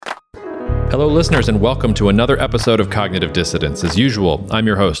Hello, listeners, and welcome to another episode of Cognitive Dissidence. As usual, I'm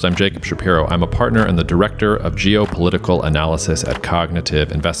your host. I'm Jacob Shapiro. I'm a partner and the director of geopolitical analysis at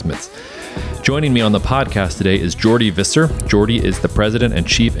Cognitive Investments. Joining me on the podcast today is Jordi Visser. Jordi is the president and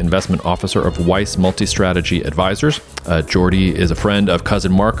chief investment officer of Weiss Multi-Strategy Advisors. Jordi is a friend of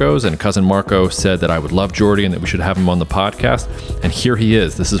Cousin Marco's, and Cousin Marco said that I would love Jordi and that we should have him on the podcast. And here he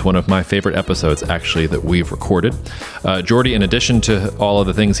is. This is one of my favorite episodes, actually, that we've recorded. Jordi, in addition to all of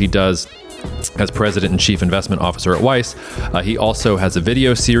the things he does as president and chief investment officer at Weiss, he also has a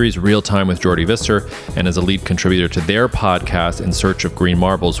video series, Real Time with Jordi Visser, and is a lead contributor to their podcast, In Search of Green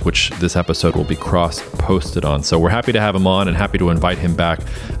Marbles, which this episode will be cross-posted on. So we're happy to have him on and happy to invite him back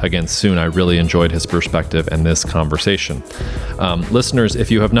again soon. I really enjoyed his perspective and this conversation. Listeners, if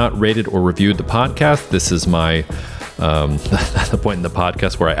you have not rated or reviewed the podcast, this is my the point in the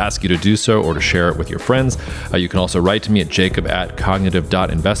podcast where I ask you to do so or to share it with your friends. You can also write to me at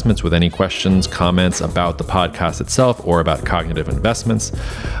jacob@cognitive.investments with any questions, comments about the podcast itself or about Cognitive Investments.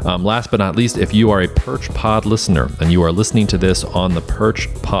 Last but not least, if you are a Perch Pod listener and you are listening to this on the Perch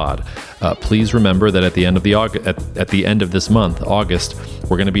Pod, please remember that at the end of this month, August,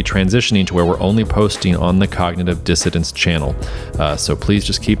 we're going to be transitioning to where we're only posting on the Cognitive Dissidence channel. So please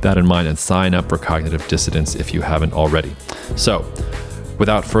just keep that in mind and sign up for Cognitive Dissidence if you haven't already. So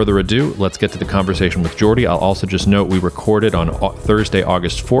without further ado, let's get to the conversation with Jordi. I'll also just note we recorded on Thursday,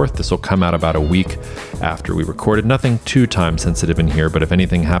 August 4th. This will come out about a week after we recorded. Nothing too time sensitive in here, but if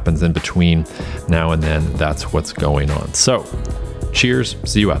anything happens in between now and then, that's what's going on. So cheers.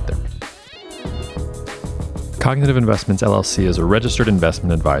 See you out there. Cognitive Investments LLC is a registered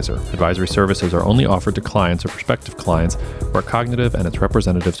investment advisor. Advisory services are only offered to clients or prospective clients where Cognitive and its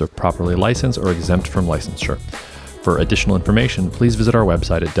representatives are properly licensed or exempt from licensure. For additional information, please visit our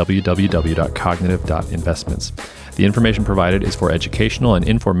website at www.cognitive.investments. The information provided is for educational and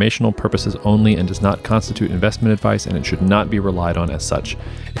informational purposes only and does not constitute investment advice, and it should not be relied on as such.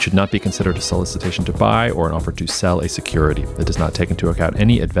 It should not be considered a solicitation to buy or an offer to sell a security. It does not take into account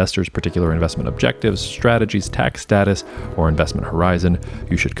any investor's particular investment objectives, strategies, tax status, or investment horizon.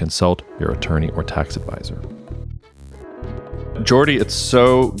 You should consult your attorney or tax advisor. Jordi, it's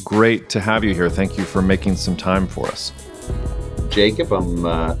so great to have you here. Thank you for making some time for us. Jacob, I'm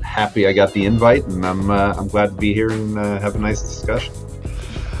happy I got the invite, and I'm glad to be here and have a nice discussion.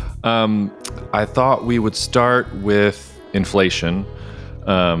 I thought we would start with inflation.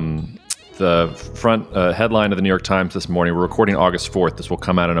 The front headline of the New York Times this morning, we're recording August 4th. This will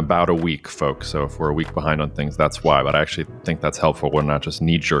come out in about a week, folks. So if we're a week behind on things, that's why. But I actually think that's helpful. We're not just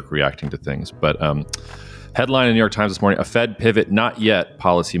knee-jerk reacting to things. But headline in the New York Times this morning, a Fed pivot not yet,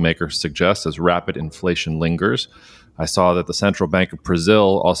 policymakers suggest, as rapid inflation lingers. I saw that the Central Bank of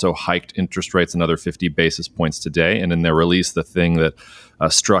Brazil also hiked interest rates another 50 basis points today. And in their release, the thing that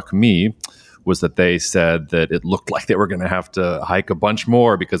struck me was that they said that it looked like they were going to have to hike a bunch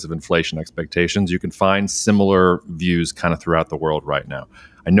more because of inflation expectations. You can find similar views kind of throughout the world right now.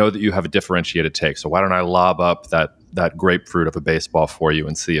 I know that you have a differentiated take, so why don't I lob up that grapefruit of a baseball for you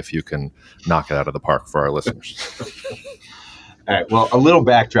and see if you can knock it out of the park for our listeners. All right. Well, a little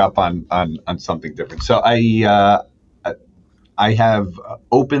backdrop on something different. So I have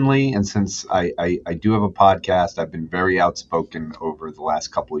openly, and since I do have a podcast, I've been very outspoken over the last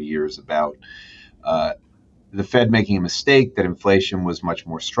couple of years about the Fed making a mistake, that inflation was much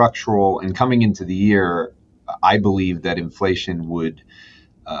more structural. And coming into the year, I believe that inflation would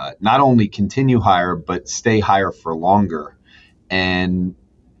not only continue higher, but stay higher for longer. And,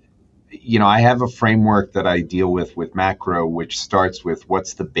 I have a framework that I deal with macro, which starts with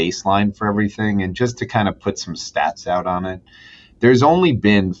what's the baseline for everything. And just to kind of put some stats out on it, there's only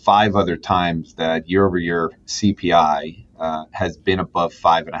been 5 other times that year-over-year CPI has been above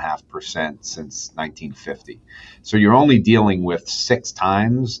 5.5% since 1950. So you're only dealing with 6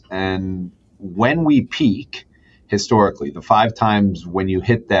 times. And when we peak, historically, the 5 times when you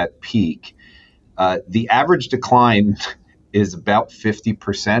hit that peak, the average decline is about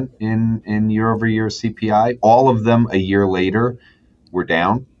 50% in year-over-year CPI. All of them a year later were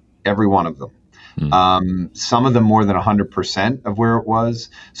down, every one of them. Some of them more than 100% of where it was.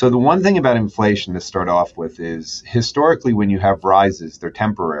 So the one thing about inflation to start off with is historically when you have rises, they're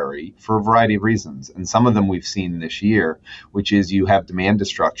temporary for a variety of reasons. And some of them we've seen this year, which is you have demand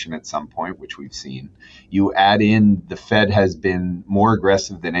destruction at some point, which we've seen. You add in the Fed has been more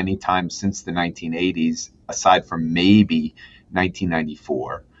aggressive than any time since the 1980s, aside from maybe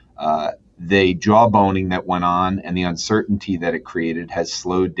 1994. The jawboning that went on and the uncertainty that it created has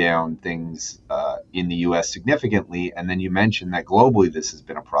slowed down things in the U.S. significantly. And then you mentioned that globally this has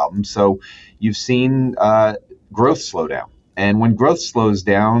been a problem. So you've seen growth slow down. And when growth slows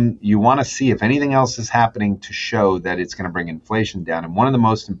down, you want to see if anything else is happening to show that it's going to bring inflation down. And one of the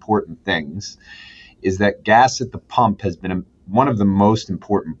most important things is that gas at the pump has been one of the most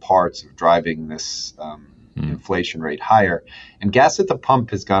important parts of driving this inflation rate higher. And gas at the pump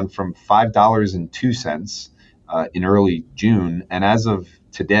has gone from $5.02 in early June, and as of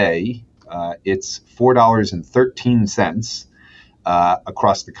today, it's $4.13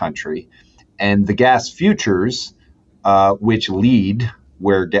 across the country. And the gas futures, which lead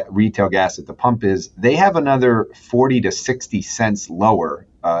where retail gas at the pump is, they have another 40 to 60 cents lower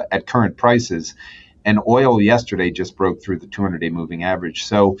at current prices. And oil yesterday just broke through the 200-day moving average.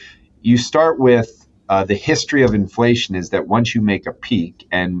 So you start with the history of inflation is that once you make a peak,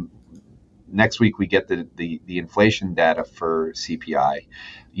 and next week we get the inflation data for CPI,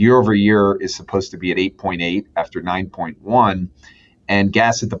 year over year is supposed to be at 8.8 after 9.1. And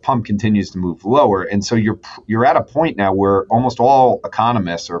gas at the pump continues to move lower. And so you're at a point now where almost all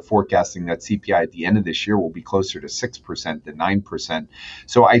economists are forecasting that CPI at the end of this year will be closer to 6% than 9%.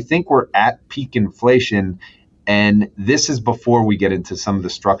 So I think we're at peak inflation. And this is before we get into some of the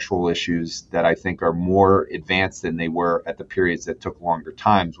structural issues that I think are more advanced than they were at the periods that took longer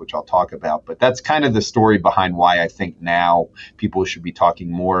times, which I'll talk about. But that's kind of the story behind why I think now people should be talking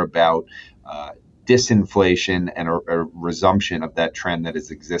more about disinflation and a resumption of that trend that has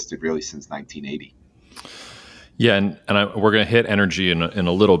existed really since 1980. Yeah, and we're going to hit energy in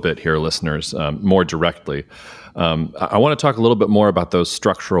a little bit here, listeners, more directly. I want to talk a little bit more about those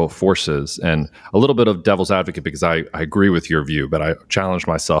structural forces and a little bit of devil's advocate, because I agree with your view, but I challenged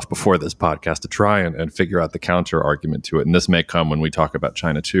myself before this podcast to try and figure out the counter argument to it. And this may come when we talk about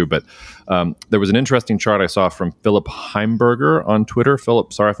China too. But there was an interesting chart I saw from Philip Heimberger on Twitter.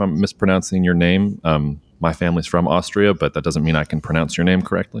 Philip, sorry if I'm mispronouncing your name. My family's from Austria, but that doesn't mean I can pronounce your name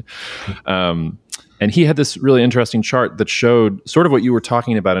correctly. And he had this really interesting chart that showed sort of what you were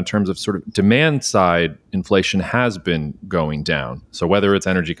talking about in terms of sort of demand side inflation has been going down. So whether it's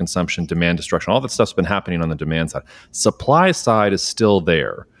energy consumption, demand destruction, all that stuff's been happening on the demand side. Supply side is still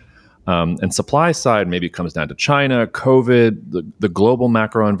there. And supply side maybe comes down to China, COVID, the global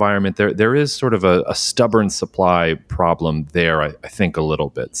macro environment. There is sort of a stubborn supply problem there, I think, a little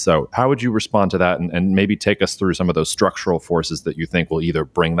bit. So how would you respond to that and maybe take us through some of those structural forces that you think will either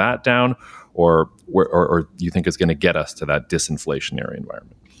bring that down or you think is going to get us to that disinflationary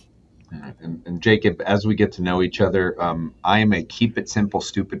environment? And Jacob, as we get to know each other, I am a keep it simple,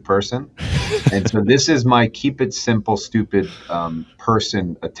 stupid person. And so this is my keep it simple, stupid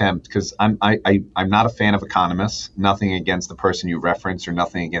person attempt, because I'm not a fan of economists, nothing against the person you reference or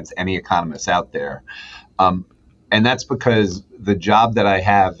nothing against any economists out there. And that's because the job that I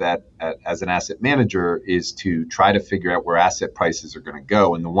have as an asset manager is to try to figure out where asset prices are going to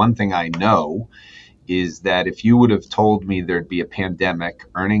go. And the one thing I know is that if you would have told me there'd be a pandemic,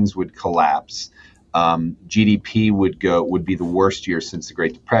 earnings would collapse, GDP would be the worst year since the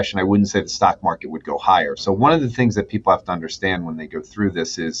Great Depression, I wouldn't say the stock market would go higher. So one of the things that people have to understand when they go through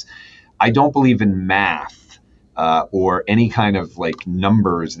this is I don't believe in math or any kind of like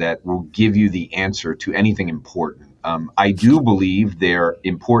numbers that will give you the answer to anything important. I do believe they're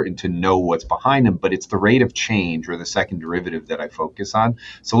important to know what's behind them, but it's the rate of change or the second derivative that I focus on.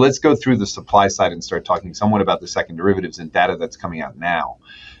 So let's go through the supply side and start talking somewhat about the second derivatives and data that's coming out now.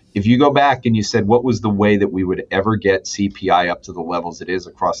 If you go back and you said, what was the way that we would ever get CPI up to the levels it is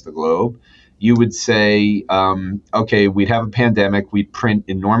across the globe? You would say, okay, we'd have a pandemic, we'd print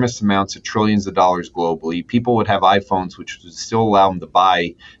enormous amounts of trillions of dollars globally. People would have iPhones, which would still allow them to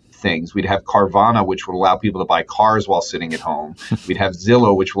buy things. We'd have Carvana, which would allow people to buy cars while sitting at home. We'd have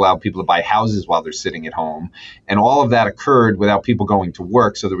Zillow, which would allow people to buy houses while they're sitting at home. And all of that occurred without people going to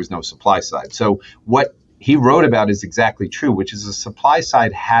work, so there was no supply side. So what he wrote about is exactly true, which is the supply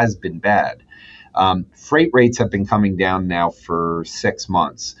side has been bad. Freight rates have been coming down now for 6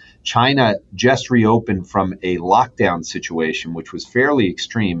 months. China just reopened from a lockdown situation, which was fairly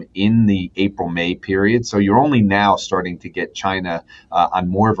extreme in the April-May period. So you're only now starting to get China on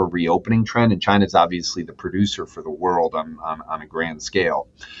more of a reopening trend. And China's obviously the producer for the world on a grand scale.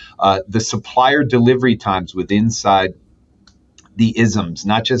 The supplier delivery times inside the ISMs,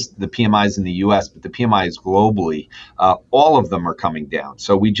 not just the PMIs in the US, but the PMIs globally, all of them are coming down.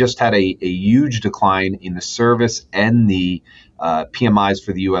 So we just had a huge decline in the service and the PMIs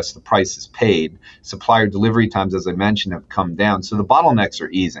for the US, the prices paid. Supplier delivery times, as I mentioned, have come down. So the bottlenecks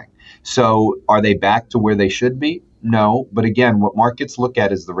are easing. So are they back to where they should be? No. But again, what markets look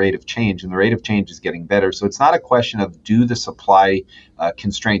at is the rate of change, and the rate of change is getting better. So it's not a question of do the supply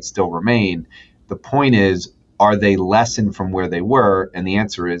constraints still remain? The point is, are they lessened from where they were? And the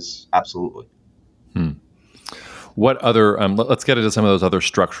answer is absolutely. What other? Let's get into some of those other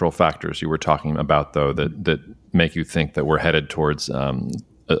structural factors you were talking about, though, that make you think that we're headed towards a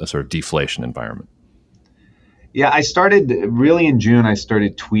sort of deflation environment. Yeah, I started really in June. I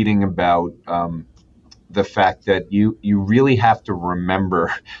started tweeting about the fact that you really have to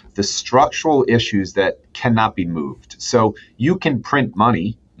remember the structural issues that cannot be moved. So you can print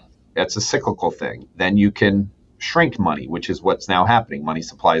money. That's a cyclical thing. Then you can shrink money, which is what's now happening. Money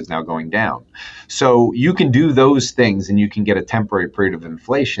supply is now going down. So you can do those things and you can get a temporary period of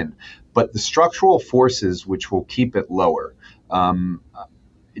inflation. But the structural forces which will keep it lower,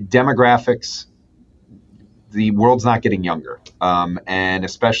 demographics, the world's not getting younger. And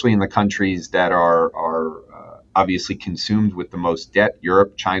especially in the countries that are obviously consumed with the most debt,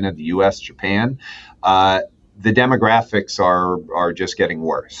 Europe, China, the US, Japan, the demographics are just getting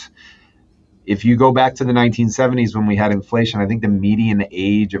worse. If you go back to the 1970s when we had inflation, I think the median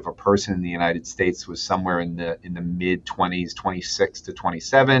age of a person in the United States was somewhere in the mid 20s, 26 to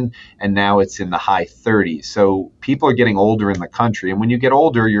 27, and now it's in the high 30s. So people are getting older in the country, and when you get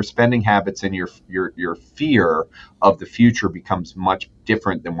older, your spending habits and your fear of the future becomes much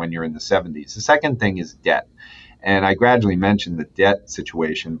different than when you're in the 70s. The second thing is debt. And I gradually mentioned the debt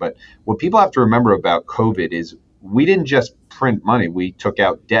situation, but what people have to remember about COVID is we didn't just print money, we took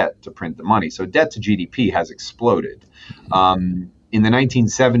out debt to print the money. So debt to GDP has exploded. In the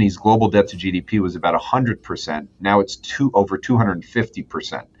 1970s, global debt to GDP was about 100%. Now it's over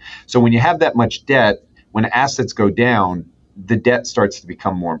 250%. So when you have that much debt, when assets go down, the debt starts to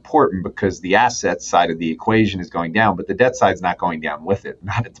become more important because the asset side of the equation is going down, but the debt side is not going down with it,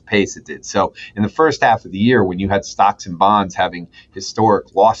 not at the pace it did. So in the first half of the year, when you had stocks and bonds having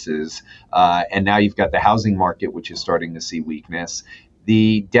historic losses, and now you've got the housing market, which is starting to see weakness,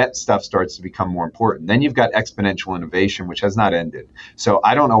 the debt stuff starts to become more important. Then you've got exponential innovation, which has not ended. So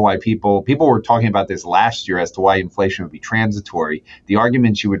I don't know why people were talking about this last year as to why inflation would be transitory. The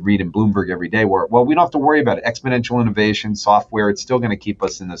arguments you would read in Bloomberg every day were, well, we don't have to worry about it. Exponential innovation, software, it's still going to keep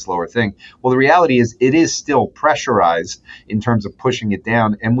us in this lower thing. Well, the reality is it is still pressurized in terms of pushing it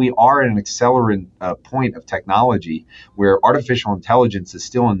down. And we are at an accelerant point of technology where artificial intelligence is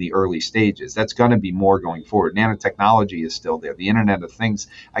still in the early stages. That's going to be more going forward. Nanotechnology is still there. The Internet of Things,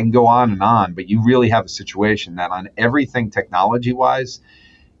 I can go on, but you really have a situation that on everything technology-wise,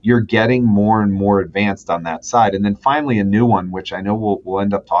 you're getting more and more advanced on that side. And then finally, a new one, which I know we'll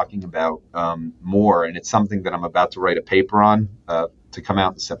end up talking about more, and it's something that I'm about to write a paper on to come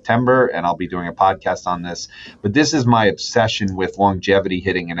out in September, and I'll be doing a podcast on this. But this is my obsession with longevity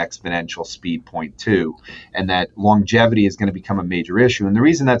hitting an exponential speed 0.2, and that longevity is going to become a major issue. And the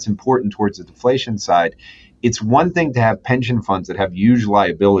reason that's important towards the deflation side, it's one thing to have pension funds that have huge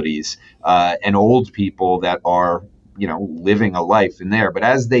liabilities and old people that are, living a life in there. But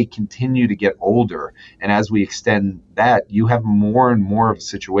as they continue to get older and as we extend that, you have more and more of a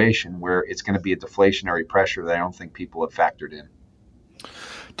situation where it's going to be a deflationary pressure that I don't think people have factored in.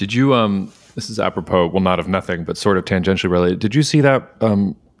 Did you, this is apropos, well, not of nothing, but sort of tangentially related. Did you see that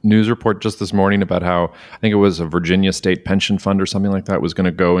news report just this morning about how, I think it was a Virginia state pension fund or something like that, was going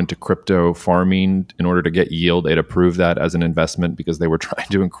to go into crypto farming in order to get yield? They'd approved that as an investment because they were trying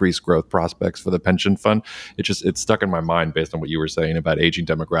to increase growth prospects for the pension fund. It stuck in my mind based on what you were saying about aging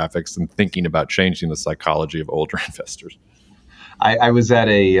demographics and thinking about changing the psychology of older investors. I was at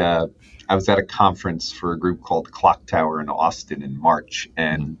a conference for a group called Clock Tower in Austin in March.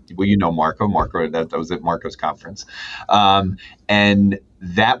 And, well, Marco, that was at Marco's conference. And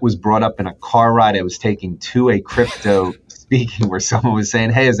that was brought up in a car ride I was taking to a crypto speaking where someone was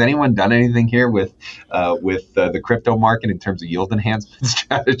saying, hey, has anyone done anything here with the crypto market in terms of yield enhancement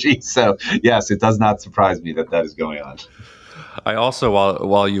strategy? So, yes, it does not surprise me that is going on. I also,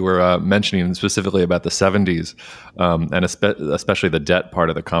 while you were mentioning specifically about the 70s and especially the debt part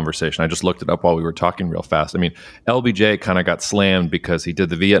of the conversation, I just looked it up while we were talking real fast. I mean, LBJ kind of got slammed because he did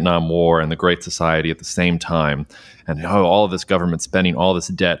the Vietnam War and the Great Society at the same time. And all of this government spending, all this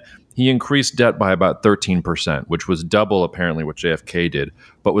debt. He increased debt by about 13%, which was double apparently what JFK did,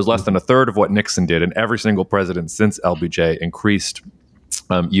 but was less than a third of what Nixon did. And every single president since LBJ increased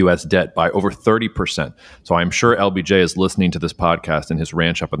U.S. debt by over 30%. So I'm sure LBJ is listening to this podcast in his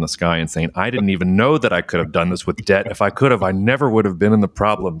ranch up in the sky and saying, I didn't even know that I could have done this with debt. If I could have, I never would have been in the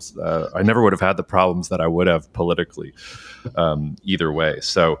problems. I never would have had the problems that I would have politically either way.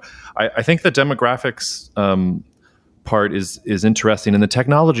 So I think the demographics part is interesting. And the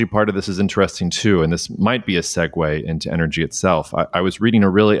technology part of this is interesting too. And this might be a segue into energy itself. I was reading a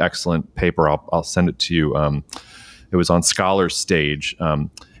really excellent paper. I'll send it to you. It was on Scholar's Stage, and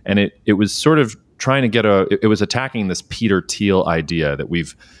it was sort of trying to it was attacking this Peter Thiel idea that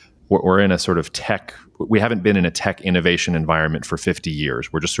we're in a sort of tech we haven't been in a tech innovation environment for 50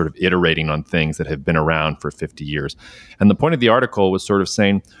 years. We're just sort of iterating on things that have been around for 50 years. And the point of the article was sort of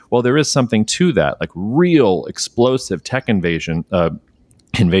saying, well, there is something to that, like real explosive tech innovation. You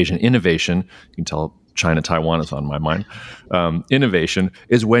can tell China, Taiwan is on my mind. Innovation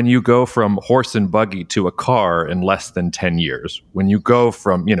is when you go from horse and buggy to a car in less than 10 years. When you go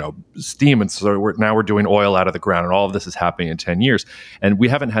from, steam, and so we're doing oil out of the ground, and all of this is happening in 10 years. And we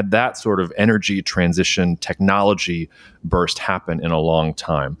haven't had that sort of energy transition technology burst happen in a long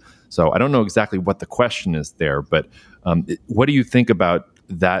time. So I don't know exactly what the question is there, but what do you think about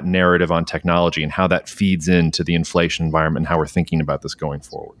that narrative on technology and how that feeds into the inflation environment and how we're thinking about this going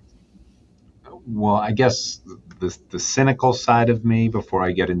forward? Well, I guess the cynical side of me, before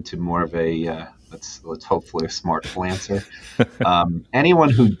I get into more of a let's hopefully a smartful answer. Anyone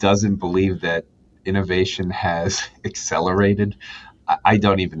who doesn't believe that innovation has accelerated, I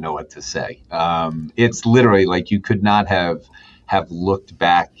don't even know what to say. It's literally like you could not have looked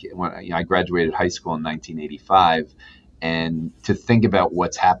back when I graduated high school in 1985. And to think about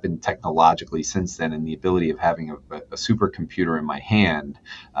what's happened technologically since then and the ability of having a supercomputer in my hand,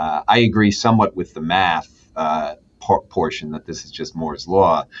 I agree somewhat with the math portion that this is just Moore's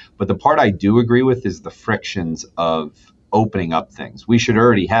law. But the part I do agree with is the frictions of opening up things. We should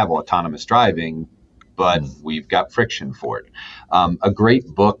already have autonomous driving, but we've got friction for it. A great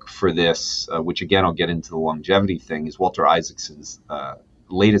book for this, which again, I'll get into the longevity thing, is Walter Isaacson's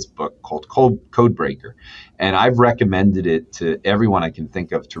latest book called Codebreaker. And I've recommended it to everyone I can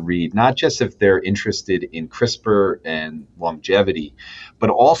think of to read, not just if they're interested in CRISPR and longevity, but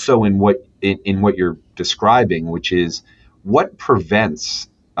also in what you're describing, which is what prevents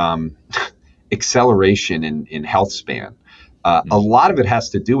acceleration in health span. A lot of it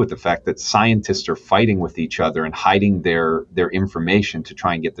has to do with the fact that scientists are fighting with each other and hiding their information to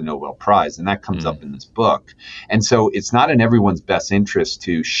try and get the Nobel Prize. And that comes up in this book. And so it's not in everyone's best interest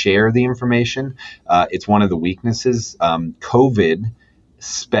to share the information. It's one of the weaknesses. COVID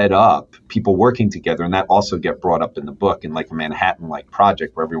sped up people working together, and that also get brought up in the book in like a Manhattan-like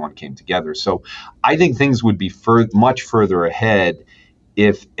project where everyone came together. So I think things would be much further ahead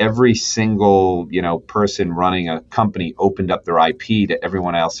if every single, person running a company opened up their IP to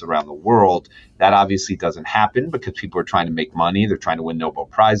everyone else around the world. That obviously doesn't happen because people are trying to make money. They're trying to win Nobel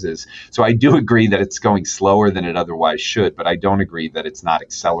Prizes. So I do agree that it's going slower than it otherwise should, but I don't agree that it's not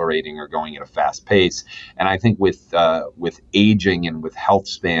accelerating or going at a fast pace. And I think with aging and with health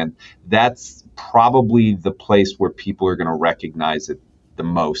span, that's probably the place where people are going to recognize it the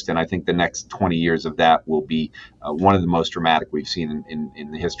most. And I think the next 20 years of that will be one of the most dramatic we've seen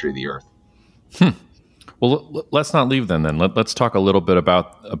in the history of the earth. Well, let's not leave then. Let's talk a little bit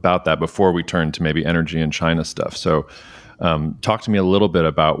about that before we turn to maybe energy and China stuff. So talk to me a little bit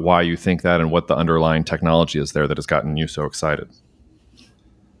about why you think that and what the underlying technology is there that has gotten you so excited.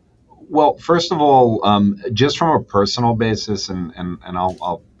 Well, first of all, just from a personal basis, and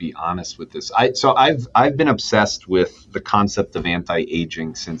I'll be honest with this. I've been obsessed with the concept of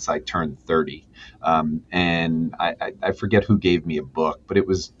anti-aging since I turned 30. And I forget who gave me a book, but it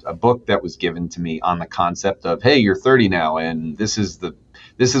was a book that was given to me on the concept of, hey, you're 30 now, and this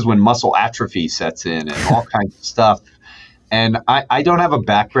is when muscle atrophy sets in and all kinds of stuff. And I don't have a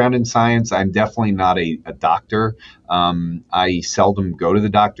background in science. I'm definitely not a doctor. I seldom go to the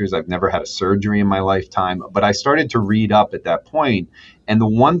doctors. I've never had a surgery in my lifetime. But I started to read up at that point. And the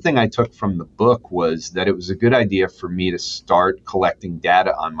one thing I took from the book was that it was a good idea for me to start collecting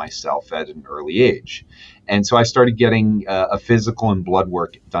data on myself at an early age. And so I started getting a physical and blood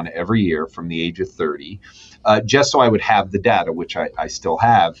work done every year from the age of 30, just so I would have the data, which I still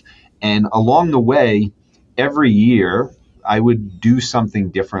have. And along the way, every year, I would do something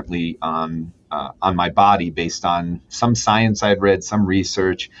differently on my body based on some science I'd read, some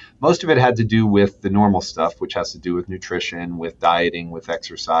research. Most of it had to do with the normal stuff, which has to do with nutrition, with dieting, with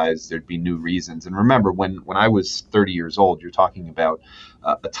exercise. There'd be new reasons. And remember, when I was 30 years old, you're talking about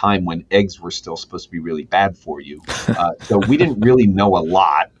a time when eggs were still supposed to be really bad for you. So we didn't really know a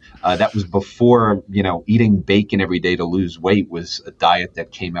lot. That was before, eating bacon every day to lose weight was a diet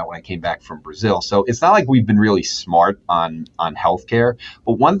that came out when I came back from Brazil. So it's not like we've been really smart on healthcare.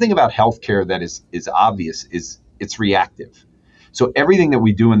 But one thing about healthcare that is obvious is it's reactive. So everything that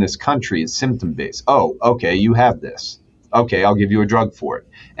we do in this country is symptom-based. Oh, okay, you have this. Okay, I'll give you a drug for it.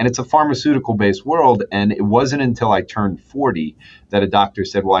 And it's a pharmaceutical-based world. And it wasn't until I turned 40 that a doctor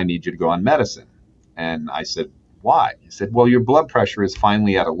said, well, I need you to go on medicine. And I said, why? He said, well, your blood pressure is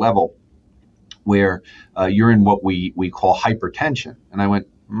finally at a level where you're in what we call hypertension. And I went,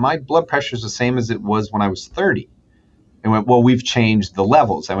 my blood pressure is the same as it was when I was 30. And went, well, we've changed the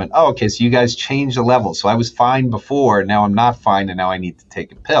levels. I went, oh, okay, so you guys changed the levels. So I was fine before, now I'm not fine, and now I need to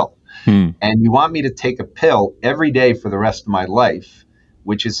take a pill. And you want me to take a pill every day for the rest of my life,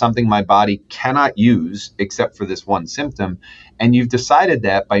 which is something my body cannot use except for this one symptom. And you've decided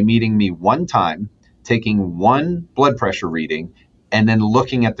that by meeting me one time, taking one blood pressure reading, and then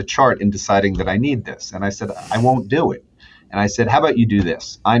looking at the chart and deciding that I need this. And I said, I won't do it. And I said, how about you do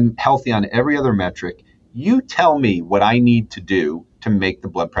this? I'm healthy on every other metric. You tell me what I need to do to make the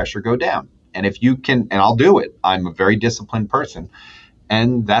blood pressure go down. And if you can, and I'll do it. I'm a very disciplined person.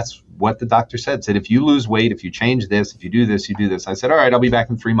 And that's what the doctor said. Said, if you lose weight, if you change this, if you do this, you do this. I said, all right, I'll be back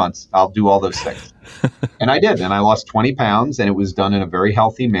in 3 months. I'll do all those things. And I did. And I lost 20 pounds, and it was done in a very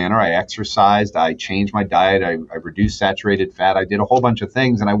healthy manner. I exercised. I changed my diet. I reduced saturated fat. I did a whole bunch of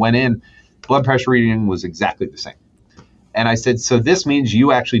things. And I went in. Blood pressure reading was exactly the same. And I said, so this means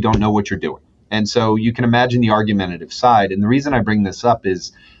you actually don't know what you're doing. And so you can imagine the argumentative side. And the reason I bring this up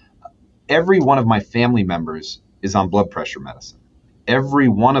is every one of my family members is on blood pressure medicine. Every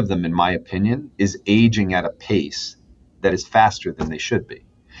one of them, in my opinion, is aging at a pace that is faster than they should be.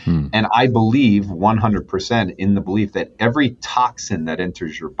 And I believe 100% in the belief that every toxin that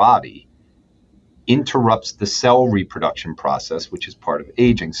enters your body interrupts the cell reproduction process, which is part of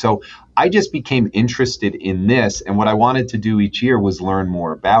aging. So I just became interested in this. And what I wanted to do each year was learn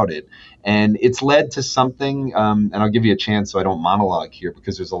more about it. And it's led to something, and I'll give you a chance so I don't monologue here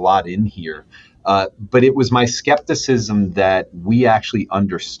because there's a lot in here. But it was my skepticism that we actually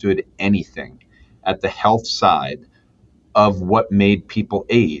understood anything at the health side of what made people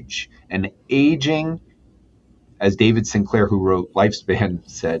age. And aging, as David Sinclair, who wrote Lifespan,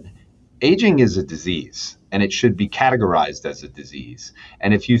 said, aging is a disease, and it should be categorized as a disease.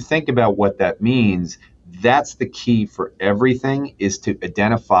 And if you think about what that means, that's the key for everything, is to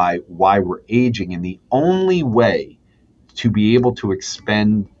identify why we're aging. And the only way to be able to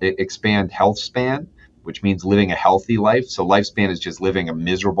expand health span, which means living a healthy life. So lifespan is just living a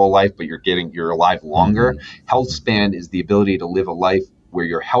miserable life, but you're alive longer. Health span is the ability to live a life where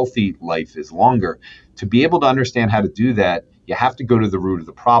your healthy life is longer. To be able to understand how to do that, you have to go to the root of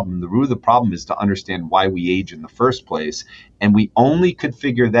the problem. The root of the problem is to understand why we age in the first place. And we only could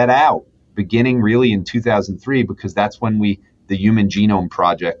figure that out beginning really in 2003, because that's when the Human Genome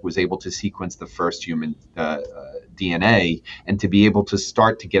Project was able to sequence the first human DNA, and to be able to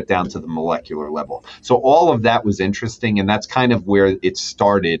start to get down to the molecular level. So all of that was interesting, and that's kind of where it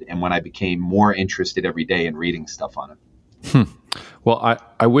started, and when I became more interested every day in reading stuff on it. Well,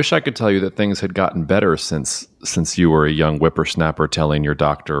 I wish I could tell you that things had gotten better since you were a young whippersnapper telling your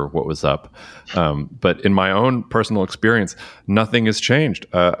doctor what was up. But in my own personal experience, nothing has changed.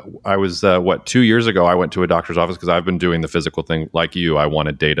 I was, 2 years ago, I went to a doctor's office because I've been doing the physical thing like you. I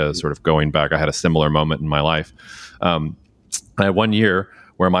wanted data sort of going back. I had a similar moment in my life. I had 1 year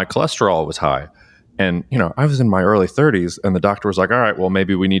where my cholesterol was high. And, I was in my early 30s, and the doctor was like, all right, well,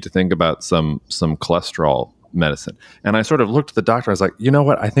 maybe we need to think about some cholesterol medicine. And I sort of looked at the doctor. I was like, you know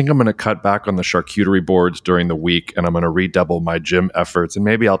what? I think I'm going to cut back on the charcuterie boards during the week, and I'm going to redouble my gym efforts. And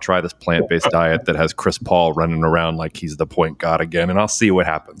maybe I'll try this plant-based diet that has Chris Paul running around like he's the point god again, and I'll see what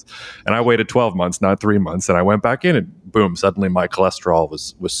happens. And I waited 12 months, not 3 months. And I went back in, and boom, suddenly my cholesterol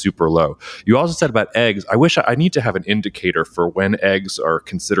was super low. You also said about eggs. I need to have an indicator for when eggs are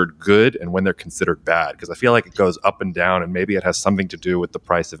considered good and when they're considered bad, because I feel like it goes up and down, and maybe it has something to do with the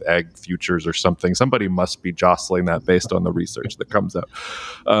price of egg futures or something. Somebody must be jostling that based on the research that comes out.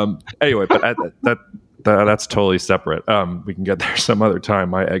 Anyway, but that's totally separate. We can get there some other time,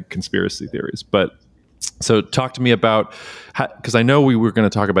 my egg conspiracy theories. But so talk to me about, because I know we were going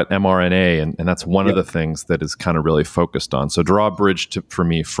to talk about mRNA, and that's one of the things that is kind of really focused on. So draw a bridge for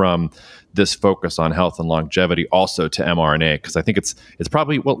me from this focus on health and longevity also to mRNA, because I think it's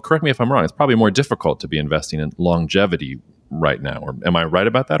probably, well, correct me if I'm wrong, it's probably more difficult to be investing in longevity right now. Or am I right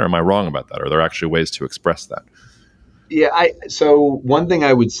about that, or am I wrong about that? Are there actually ways to express that? Yeah, so one thing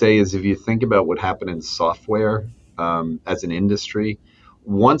I would say is, if you think about what happened in software as an industry,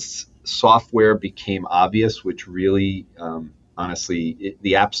 once software became obvious, which really, honestly,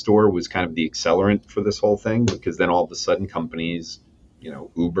 the App Store was kind of the accelerant for this whole thing, because then all of a sudden companies,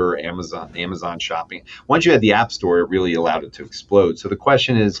 Uber, Amazon Shopping, once you had the App Store, it really allowed it to explode. So the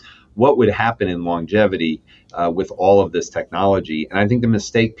question is, what would happen in longevity with all of this technology? And I think the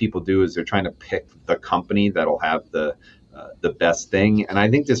mistake people do is they're trying to pick the company that'll have the best thing. And I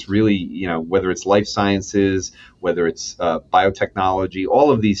think this really, whether it's life sciences, whether it's biotechnology,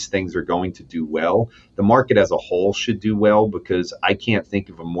 all of these things are going to do well. The market as a whole should do well, because I can't think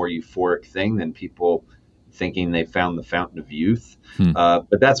of a more euphoric thing than people thinking they found the fountain of youth. But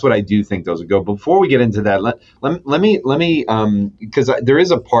that's what I do think those would go. Before we get into that, let me because there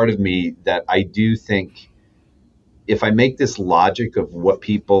is a part of me that I do think, if I make this logic of what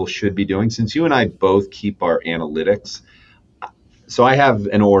people should be doing, since you and I both keep our analytics, so I have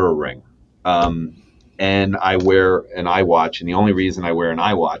an Oura Ring, and I wear an iWatch, and the only reason I wear an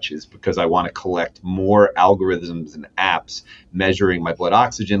iWatch is because I want to collect more algorithms and apps measuring my blood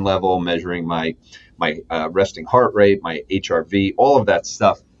oxygen level, measuring my resting heart rate, my HRV, all of that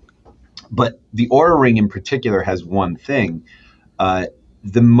stuff. But the Oura Ring in particular has one thing.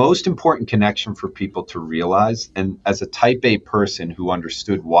 The most important connection for people to realize, and as a type A person who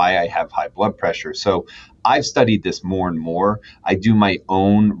understood why I have high blood pressure, so I've studied this more and more. I do my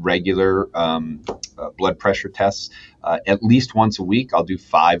own regular blood pressure tests at least once a week. I'll do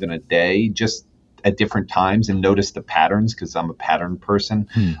 5 in a day, just at different times, and notice the patterns, because I'm a pattern person.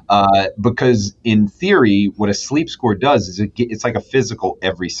 Because in theory, what a sleep score does is it's like a physical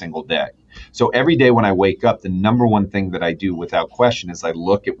every single day. So every day when I wake up, the number one thing that I do without question is I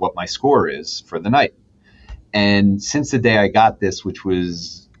look at what my score is for the night. And since the day I got this, which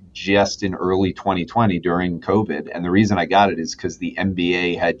was just in early 2020 during COVID, and the reason I got it is because the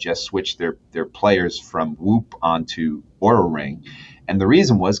NBA had just switched their players from Whoop onto Oura Ring. And the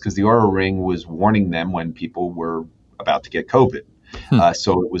reason was because the Oura Ring was warning them when people were about to get COVID.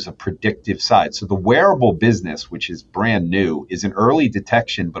 So it was a predictive side. So the wearable business, which is brand new, is an early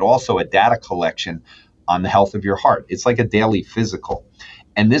detection, but also a data collection on the health of your heart. It's like a daily physical.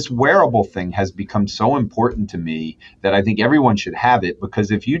 And this wearable thing has become so important to me that I think everyone should have it,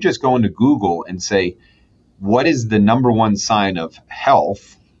 because if you just go into Google and say, what is the number one sign of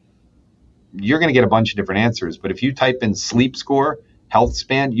health, you're going to get a bunch of different answers. But if you type in sleep score, health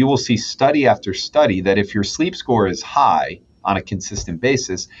span, you will see study after study that if your sleep score is high on a consistent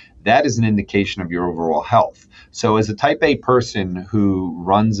basis, that is an indication of your overall health. So as a type A person who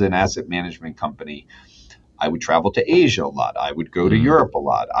runs an asset management company, I would travel to Asia a lot. I would go to Europe a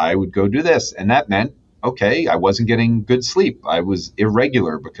lot. I would go do this. And that meant, okay, I wasn't getting good sleep. I was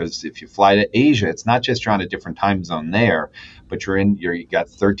irregular, because if you fly to Asia, it's not just you're on a different time zone there, but you got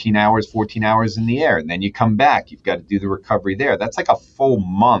 13 hours, 14 hours in the air, and then you come back. You've got to do the recovery there. That's like a full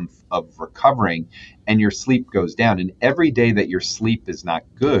month of recovering, and your sleep goes down. And every day that your sleep is not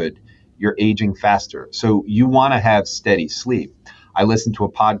good, you're aging faster. So you want to have steady sleep. I listened to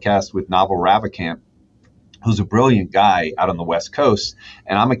a podcast with Naval Ravikant, who's a brilliant guy out on the West Coast,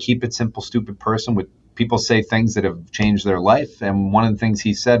 and I'm a keep it simple, stupid person with people say things that have changed their life. And one of the things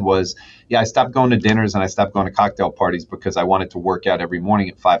he said was, I stopped going to dinners and I stopped going to cocktail parties because I wanted to work out every morning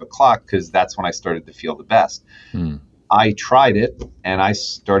at 5 o'clock, because that's when I started to feel the best. I tried it, and I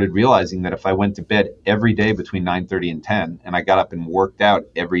started realizing that if I went to bed every day between 9:30 and 10, and I got up and worked out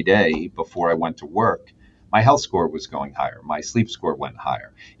every day before I went to work, my health score was going higher. My sleep score went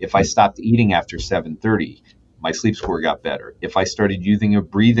higher. If I stopped eating after 7:30, my sleep score got better. If I started using a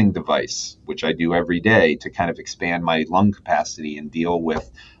breathing device, which I do every day to kind of expand my lung capacity and deal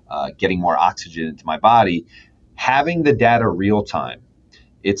with getting more oxygen into my body, having the data real time,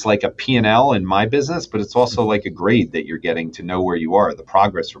 it's like a P&L in my business, but it's also like a grade that you're getting to know where you are, the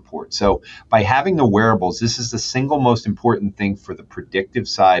progress report. So by having the wearables, this is the single most important thing for the predictive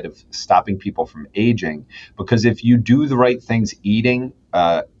side of stopping people from aging, because if you do the right things, eating,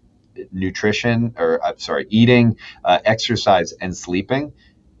 exercise, and sleeping,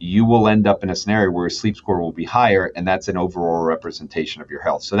 you will end up in a scenario where your sleep score will be higher, and that's an overall representation of your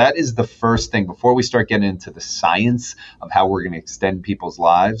health. So that is the first thing. Before we start getting into the science of how we're going to extend people's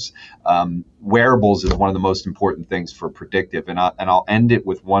lives, wearables is one of the most important things for predictive. And I'll end it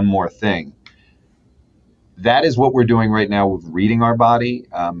with one more thing. That is what we're doing right now with reading our body.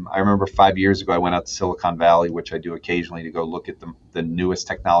 I remember 5 years ago, I went out to Silicon Valley, which I do occasionally, to go look at the newest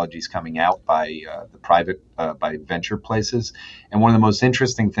technologies coming out by by venture places. And one of the most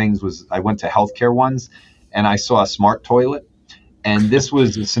interesting things was I went to healthcare ones, and I saw a smart toilet. And this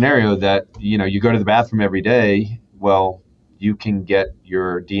was a scenario that, you go to the bathroom every day. Well, you can get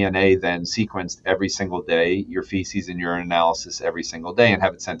your DNA then sequenced every single day, your feces and urine analysis every single day, and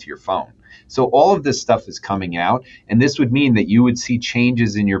have it sent to your phone. So all of this stuff is coming out, and this would mean that you would see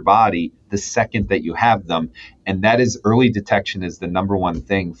changes in your body the second that you have them. And that is, early detection is the number one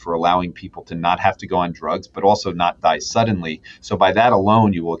thing for allowing people to not have to go on drugs, but also not die suddenly. So by that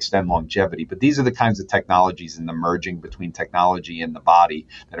alone, you will extend longevity. But these are the kinds of technologies and the merging between technology and the body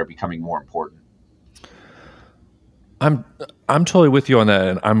that are becoming more important. I'm totally with you on that,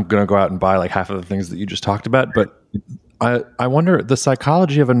 and I'm going to go out and buy like half of the things that you just talked about. But I wonder the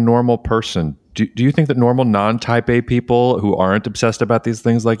psychology of a normal person. Do you think that normal non-type A people who aren't obsessed about these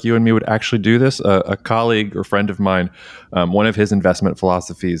things like you and me would actually do this? A colleague or friend of mine, one of his investment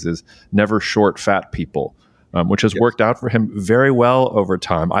philosophies is never short fat people, which has worked out for him very well over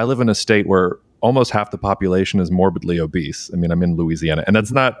time. I live in a state where almost half the population is morbidly obese. I mean, I'm in Louisiana, and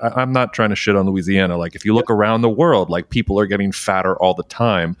I'm not trying to shit on Louisiana. Like, if you look around the world, like, people are getting fatter all the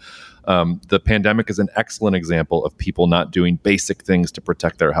time. The pandemic is an excellent example of people not doing basic things to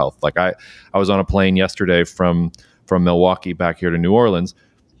protect their health. Like, I was on a plane yesterday from Milwaukee back here to New Orleans.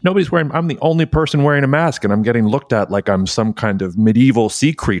 I'm the only person wearing a mask, and I'm getting looked at like I'm some kind of medieval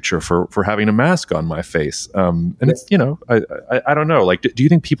sea creature for having a mask on my face. And it's, I don't know. Like, do you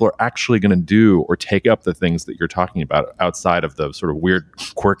think people are actually going to do or take up the things that you're talking about outside of the sort of weird,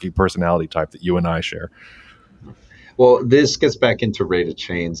 quirky personality type that you and I share? Well, this gets back into rate of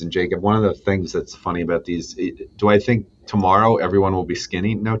change. And Jacob, one of the things that's funny about these, do I think tomorrow everyone will be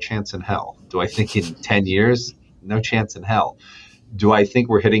skinny? No chance in hell. Do I think in 10 years? No chance in hell. Do I think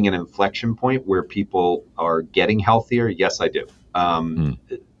we're hitting an inflection point where people are getting healthier? Yes, I do.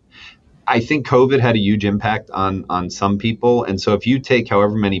 I think COVID had a huge impact on some people. And so if you take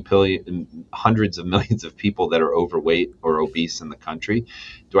however many hundreds of millions of people that are overweight or obese in the country,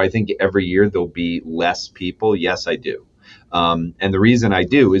 do I think every year there'll be less people? Yes, I do. And the reason I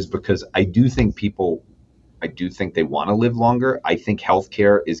do is because I do think they want to live longer. I think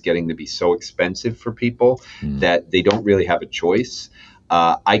healthcare is getting to be so expensive for people that they don't really have a choice.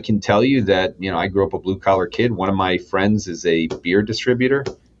 I can tell you that, I grew up a blue collar kid. One of my friends is a beer distributor.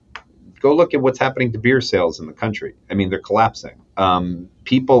 Go look at what's happening to beer sales in the country. I mean, they're collapsing.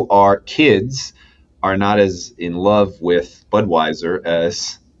 Kids are not as in love with Budweiser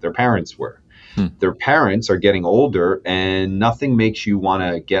as their parents were. Their parents are getting older, and nothing makes you want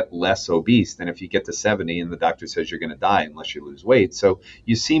to get less obese than if you get to 70 and the doctor says you're going to die unless you lose weight. So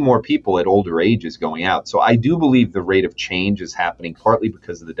you see more people at older ages going out. So I do believe the rate of change is happening partly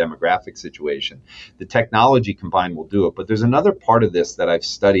because of the demographic situation. The technology combined will do it. But there's another part of this that I've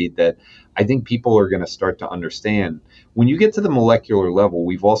studied that I think people are going to start to understand. When you get to the molecular level,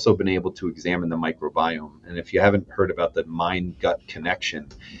 we've also been able to examine the microbiome. And if you haven't heard about the mind-gut connection,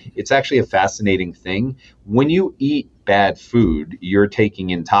 it's actually a fascinating thing. When you eat bad food, you're taking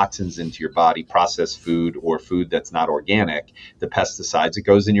in toxins into your body, processed food or food that's not organic, the pesticides, it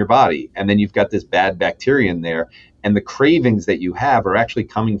goes in your body. And then you've got this bad bacteria in there. And the cravings that you have are actually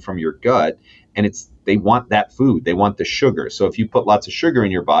coming from your gut. And they want that food. They want the sugar. So if you put lots of sugar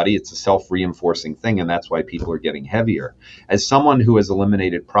in your body, it's a self-reinforcing thing, and that's why people are getting heavier. As someone who has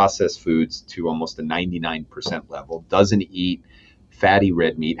eliminated processed foods to almost a 99% level, doesn't eat fatty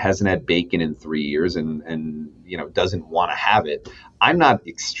red meat, hasn't had bacon in 3 years, and doesn't want to have it, I'm not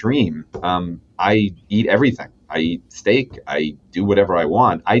extreme. I eat everything. I eat steak. I do whatever I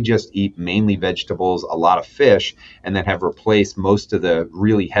want. I just eat mainly vegetables, a lot of fish, and then have replaced most of the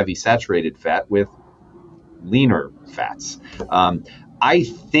really heavy saturated fat with leaner fats. I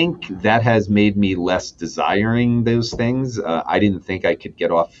think that has made me less desiring those things. I didn't think I could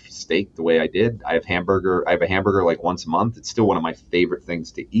get off steak the way I did. I have a hamburger like once a month. It's still one of my favorite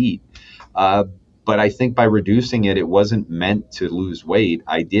things to eat. But I think by reducing it, it wasn't meant to lose weight.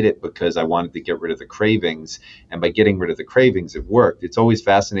 I did it because I wanted to get rid of the cravings. And by getting rid of the cravings, it worked. It's always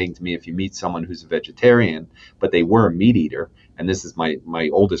fascinating to me if you meet someone who's a vegetarian, but they were a meat eater. And this is my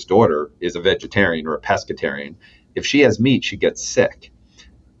oldest daughter is a vegetarian or a pescatarian. If she has meat, she gets sick.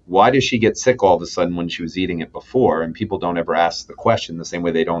 Why does she get sick all of a sudden when she was eating it before? And people don't ever ask the question the same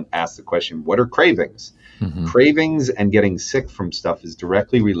way they don't ask the question, what are cravings? Mm-hmm. Cravings and getting sick from stuff is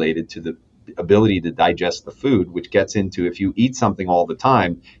directly related to the ability to digest the food, which gets into if you eat something all the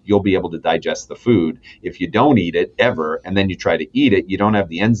time, you'll be able to digest the food. If you don't eat it ever, and then you try to eat it, you don't have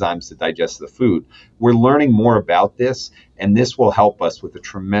the enzymes to digest the food. We're learning more about this, and this will help us with a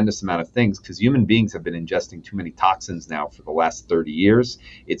tremendous amount of things because human beings have been ingesting too many toxins now for the last 30 years.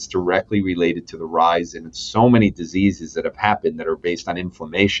 It's directly related to the rise in so many diseases that have happened that are based on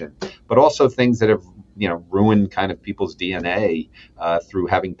inflammation, but also things that have ruined kind of people's DNA through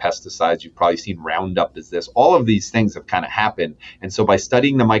having pesticides. You've probably seen Roundup as this. All of these things have kind of happened. And so by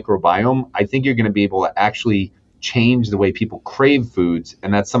studying the microbiome, I think you're going to be able to actually change the way people crave foods.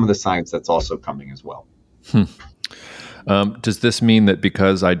 And that's some of the science that's also coming as well. Does this mean that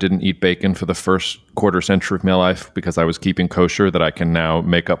because I didn't eat bacon for the first quarter century of my life because I was keeping kosher that I can now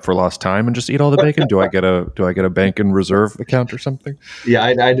make up for lost time and just eat all the bacon? Do I get a bacon reserve account or something? Yeah,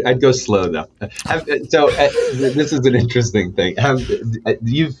 I'd go slow though. This is an interesting thing.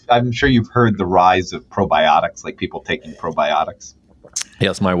 I'm sure you've heard the rise of probiotics, like people taking probiotics.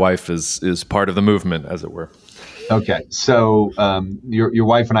 Yes, my wife is part of the movement, as it were. Okay, so your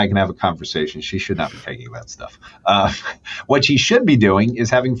wife and I can have a conversation. She should not be taking that stuff. What she should be doing is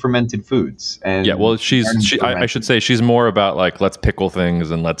having fermented foods. And yeah, well, I should say she's more about like, let's pickle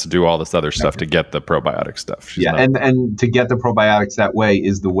things and let's do all this other stuff to get the probiotic stuff. She's not, and to get the probiotics that way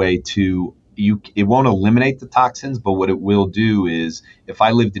is the way to. It won't eliminate the toxins, but what it will do is, if I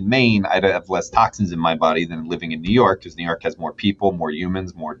lived in Maine, I'd have less toxins in my body than living in New York, because New York has more people, more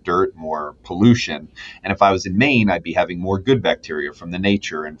humans, more dirt, more pollution. And if I was in Maine, I'd be having more good bacteria from the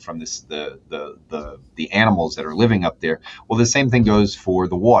nature and from the animals that are living up there. Well, the same thing goes for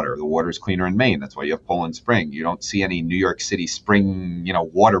the water. The water is cleaner in Maine. That's why you have Poland Spring. You don't see any New York City spring,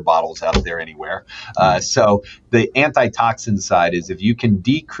 water bottles out there anywhere. So the antitoxin side is, if you can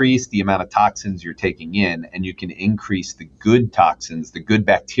decrease the amount of toxins you're taking in and you can increase the good toxins, the good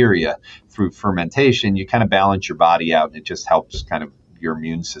bacteria through fermentation, you kind of balance your body out, and it just helps kind of your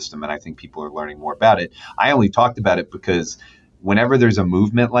immune system. And I think people are learning more about it. I only talked about it because whenever there's a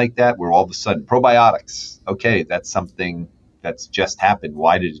movement like that, where all of a sudden probiotics, okay, that's something that's just happened.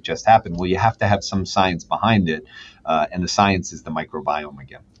 Why did it just happen? Well, you have to have some science behind it. And the science is the microbiome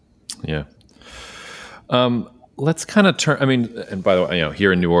again. Yeah. Let's kind of turn. I mean, and by the way,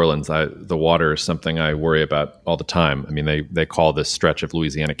 here in New Orleans, the water is something I worry about all the time. I mean, they call this stretch of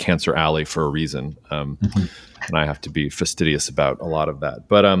Louisiana Cancer Alley for a reason, and I have to be fastidious about a lot of that.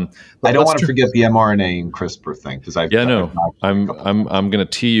 But I don't want to forget the mRNA and CRISPR thing, because I'm going to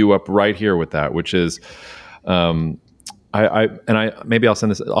tee you up right here with that, which is. Maybe I'll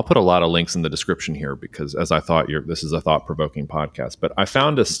send this. I'll put a lot of links in the description here, because as I thought, this is a thought-provoking podcast. But I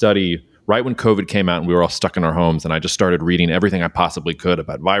found a study right when COVID came out and we were all stuck in our homes, and I just started reading everything I possibly could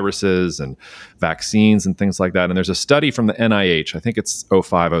about viruses and vaccines and things like that. And there's a study from the NIH. I think it's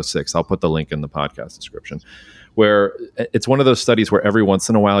 0506. I'll put the link in the podcast description, where it's one of those studies where every once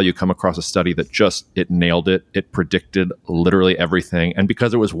in a while you come across a study that it nailed it. It predicted literally everything. And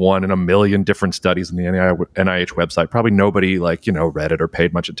because it was one in a million different studies in the NIH website, probably nobody read it or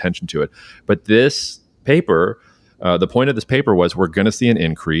paid much attention to it. But this paper, the point of this paper was, we're going to see an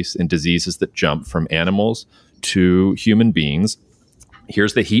increase in diseases that jump from animals to human beings.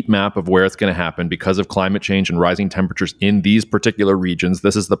 Here's the heat map of where it's going to happen because of climate change and rising temperatures in these particular regions.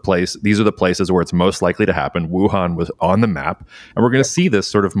 These are the places where it's most likely to happen. Wuhan was on the map, and we're going to see this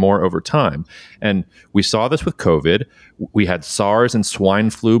sort of more over time. And we saw this with COVID. We had SARS and swine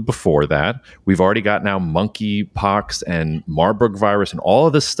flu before that. We've already got now monkeypox and Marburg virus and all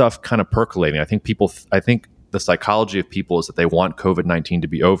of this stuff kind of percolating. I think the psychology of people is that they want COVID-19 to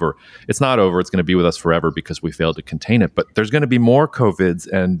be over. It's not over. It's going to be with us forever because we failed to contain it. But there's going to be more COVIDs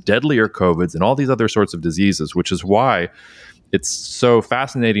and deadlier COVIDs and all these other sorts of diseases, which is why it's so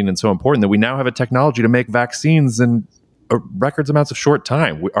fascinating and so important that we now have a technology to make vaccines in records amounts of short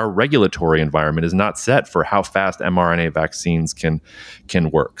time. Our regulatory environment is not set for how fast mRNA vaccines can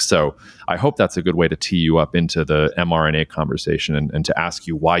work. So I hope that's a good way to tee you up into the mRNA conversation and to ask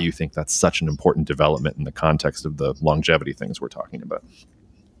you why you think that's such an important development in the context of the longevity things we're talking about.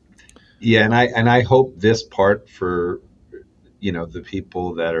 Yeah, and I hope this part for the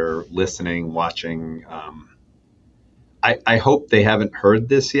people that are listening, watching, I hope they haven't heard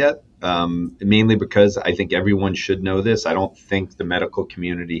this yet. Mainly because I think everyone should know this. I don't think the medical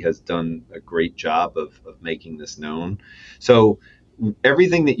community has done a great job of making this known. So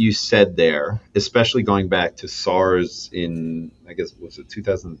everything that you said there, especially going back to SARS in, I guess, was it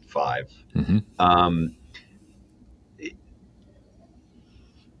 2005? Mm-hmm.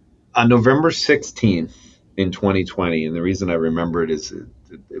 On November 16th in 2020, and the reason I remember it is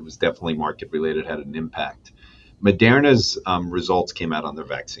it was definitely market related, had an impact. Moderna's results came out on their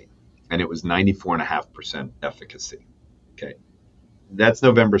vaccine, and it was 94.5% efficacy. Okay. That's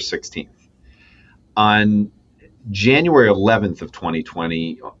November 16th. On January 11th of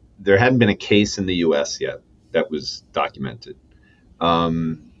 2020, there hadn't been a case in the US yet that was documented.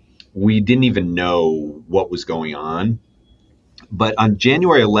 We didn't even know what was going on. But on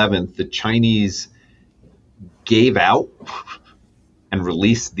January 11th, the Chinese gave out and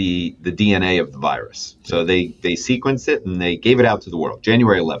released the DNA of the virus. So they sequenced it and they gave it out to the world,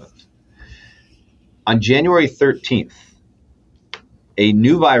 January 11th. On January 13th, a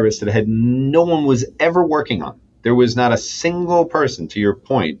new virus that no one was ever working on. There was not a single person, to your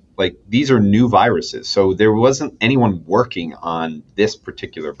point, like these are new viruses. So there wasn't anyone working on this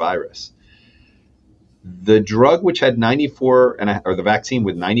particular virus. The drug, which had the vaccine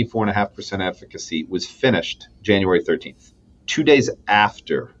with 94.5% efficacy, was finished January 13th, 2 days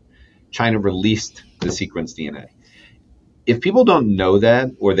after China released the sequenced DNA. If people don't know that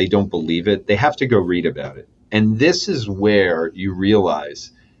or they don't believe it, they have to go read about it. And this is where you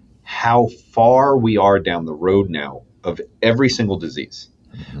realize how far we are down the road now of every single disease.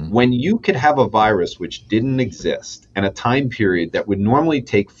 When you could have a virus which didn't exist and a time period that would normally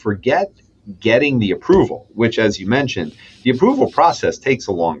take, forget getting the approval, which, as you mentioned, the approval process takes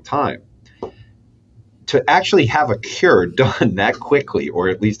a long time. To actually have a cure done that quickly, or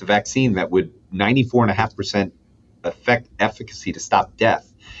at least a vaccine that would 94.5% efficacy to stop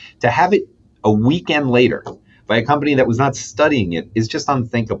death, to have it a weekend later by a company that was not studying it is just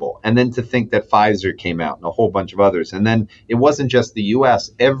unthinkable. And then to think that Pfizer came out and a whole bunch of others. And then it wasn't just the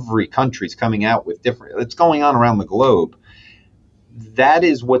US, every country's coming out with different, it's going on around the globe. That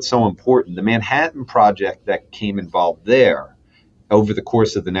is what's so important. The Manhattan Project that came involved there over the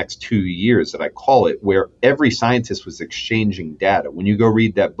course of the next 2 years, that I call it, where every scientist was exchanging data. When you go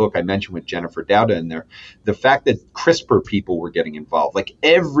read that book I mentioned with Jennifer Doudna in there, the fact that CRISPR people were getting involved, like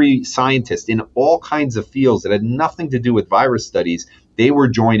every scientist in all kinds of fields that had nothing to do with virus studies, they were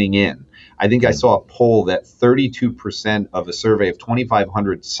joining in. I think I saw a poll that 32% of a survey of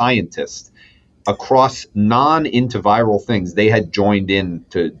 2,500 scientists across non-antiviral things, they had joined in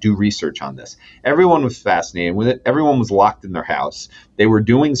to do research on this. Everyone was fascinated with it. Everyone was locked in their house. They were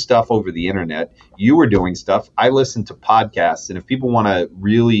doing stuff over the internet. You were doing stuff. I listened to podcasts. And if people want to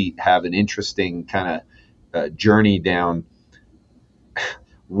really have an interesting kind of journey down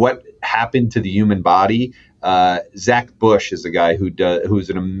what happened to the human body, Zach Bush is a guy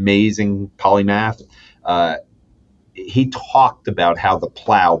who's an amazing polymath. He talked about how the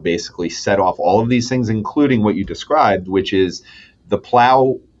plow basically set off all of these things, including what you described, which is the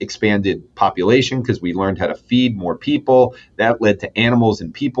plow expanded population because we learned how to feed more people. That led to animals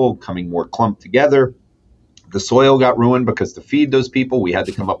and people coming more clumped together. The soil got ruined because to feed those people, we had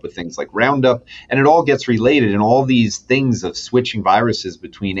to come up with things like Roundup, and it all gets related. And all these things of switching viruses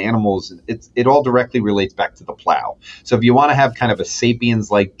between animals, it all directly relates back to the plow. So if you want to have kind of a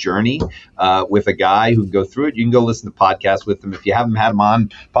Sapiens-like journey with a guy who can go through it, you can go listen to podcasts with him. If you haven't had him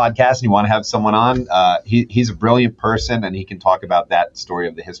on podcast and you want to have someone on, he's a brilliant person, and he can talk about that story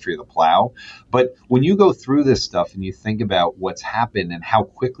of the history of the plow. But when you go through this stuff and you think about what's happened and how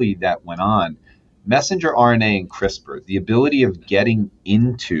quickly that went on, messenger RNA and CRISPR, the ability of getting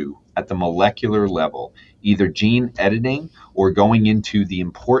into, at the molecular level, either gene editing or going into the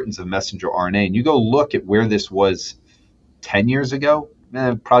importance of messenger RNA. And you go look at where this was 10 years ago,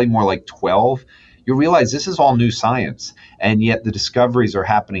 probably more like 12, you realize this is all new science. And yet the discoveries are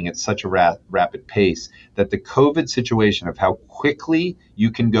happening at such a rapid pace that the COVID situation of how quickly you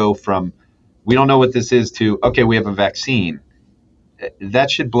can go from, we don't know what this is, to, okay, we have a vaccine, that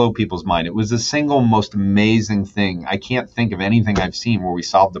should blow people's mind. It was the single most amazing thing. I can't think of anything I've seen where we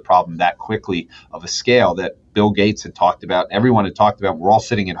solved the problem that quickly of a scale that Bill Gates had talked about, everyone had talked about. We're all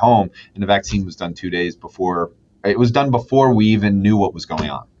sitting at home, and the vaccine was done 2 days before. It was done before we even knew what was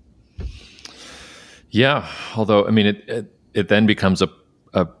going on. Yeah, although, I mean, it then becomes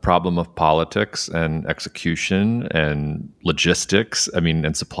a problem of politics and execution and logistics,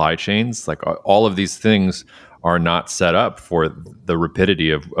 and supply chains. Like all of these things are not set up for the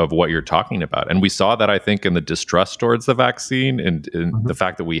rapidity of what you're talking about. And we saw that, I think, in the distrust towards the vaccine and the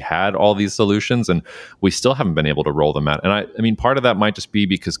fact that we had all these solutions and we still haven't been able to roll them out. And I mean, part of that might just be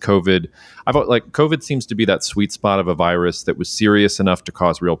because COVID seems to be that sweet spot of a virus that was serious enough to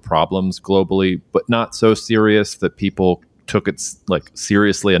cause real problems globally, but not so serious that people took it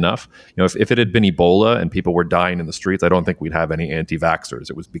seriously enough. If it had been Ebola and people were dying in the streets, I don't think we'd have any anti-vaxxers.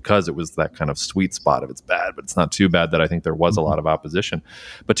 It was because it was that kind of sweet spot of it's bad, but it's not too bad that I think there was a lot of opposition.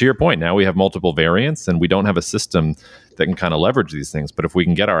 But to your point, now we have multiple variants and we don't have a system that can kind of leverage these things. But if we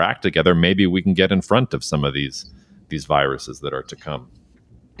can get our act together, maybe we can get in front of some of these viruses that are to come.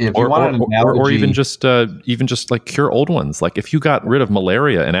 Or even just like cure old ones. Like if you got rid of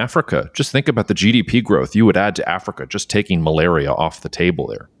malaria in Africa, just think about the GDP growth you would add to Africa just taking malaria off the table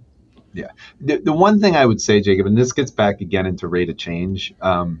there. Yeah. The one thing I would say, Jacob, and this gets back again into rate of change.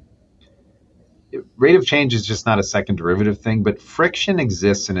 Rate of change is just not a second derivative thing, but friction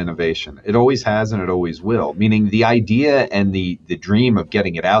exists in innovation. It always has and it always will, meaning the idea and the dream of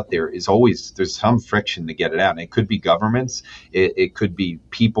getting it out there is always, there's some friction to get it out. And it could be governments, it could be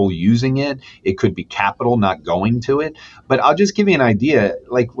people using it, it could be capital not going to it. But I'll just give you an idea.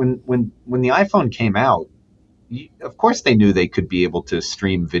 Like when the iPhone came out, of course they knew they could be able to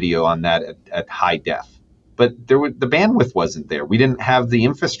stream video on that at high def. But the bandwidth wasn't there. We didn't have the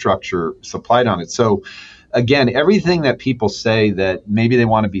infrastructure supplied on it. So again, everything that people say that maybe they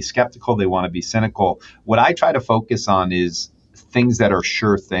want to be skeptical, they want to be cynical, what I try to focus on is things that are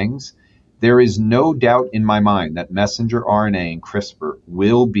sure things. There is no doubt in my mind that messenger RNA and CRISPR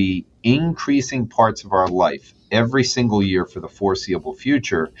will be increasing parts of our life every single year for the foreseeable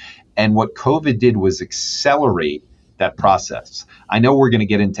future. And what COVID did was accelerate that process. I know we're going to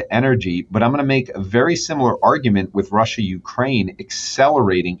get into energy, but I'm going to make a very similar argument with Russia-Ukraine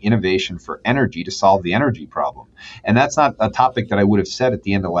accelerating innovation for energy to solve the energy problem. And that's not a topic that I would have said at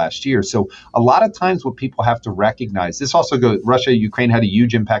the end of last year. So a lot of times what people have to recognize, this also goes, Russia-Ukraine had a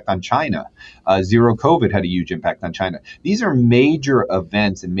huge impact on China. Zero COVID had a huge impact on China. These are major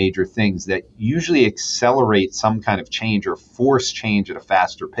events and major things that usually accelerate some kind of change or force change at a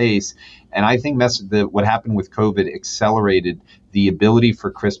faster pace. And I think what happened with COVID accelerated the ability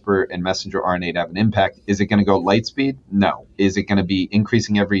for CRISPR and messenger RNA to have an impact. Is it going to go light speed? No. Is it going to be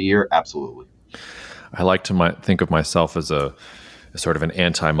increasing every year? Absolutely. I like to think of myself as a sort of an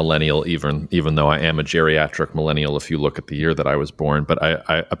anti-millennial, even though I am a geriatric millennial if you look at the year that I was born. But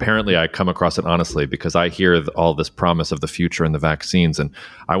I apparently come across it honestly because I hear all this promise of the future and the vaccines, and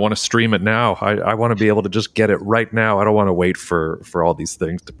I want to stream it now. I want to be able to just get it right now. I don't want to wait for all these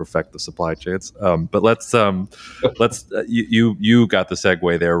things to perfect the supply chains. But let's you got the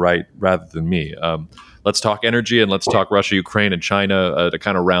segue there right rather than me. Let's talk energy and let's talk Russia, Ukraine, and China to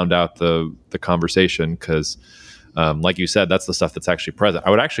kind of round out the conversation because. Like you said, that's the stuff that's actually present. I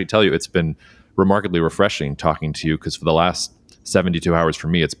would actually tell you it's been remarkably refreshing talking to you because for the last 72 hours for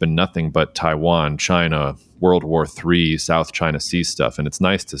me, it's been nothing but Taiwan, China, World War III, South China Sea stuff. And it's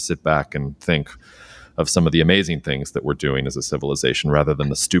nice to sit back and think of some of the amazing things that we're doing as a civilization rather than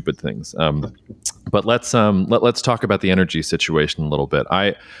the stupid things. But let's talk about the energy situation a little bit.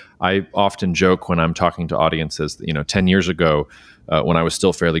 I often joke when I'm talking to audiences that, 10 years ago, when I was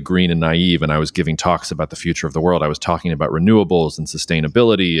still fairly green and naive and I was giving talks about the future of the world, I was talking about renewables and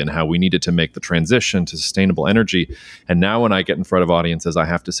sustainability and how we needed to make the transition to sustainable energy. And now when I get in front of audiences, I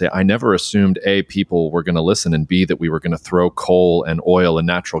have to say, I never assumed A, people were going to listen, and B, that we were going to throw coal and oil and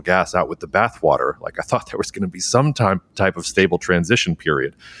natural gas out with the bathwater. Like I thought there was going to be some type of stable transition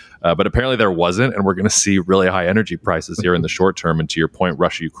period. But apparently there wasn't, and we're going to see really high energy prices here in the short term. And to your point,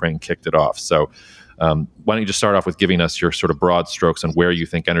 Russia-Ukraine kicked it off. So why don't you just start off with giving us your sort of broad strokes on where you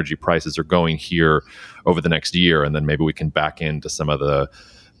think energy prices are going here over the next year, and then maybe we can back into some of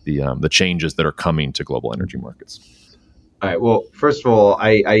the changes that are coming to global energy markets. All right. Well, first of all,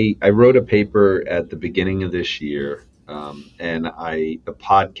 I wrote a paper at the beginning of this year, and the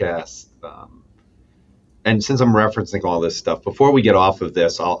podcast. And since I'm referencing all this stuff, before we get off of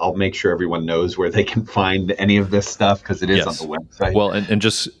this, I'll make sure everyone knows where they can find any of this stuff because it is on the website. Well, and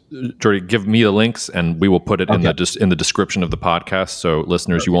just, Jordy, give me the links and we will put it in the description of the podcast. So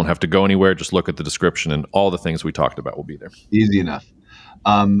listeners, you won't have to go anywhere. Just look at the description and all the things we talked about will be there. Easy enough.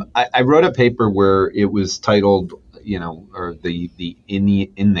 I wrote a paper where it was titled, or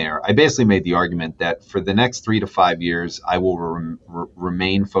in there, I basically made the argument that for the next 3 to 5 years, I will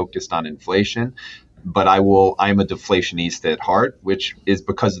remain focused on inflation. But I'm a deflationist at heart, which is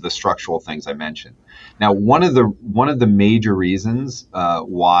because of the structural things I mentioned. Now, one of the major reasons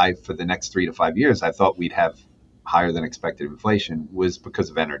why for the next 3 to 5 years I thought we'd have higher than expected inflation was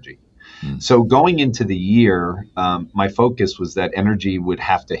because of energy. So going into the year, my focus was that energy would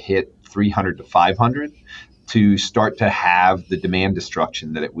have to hit 300 to 500 to start to have the demand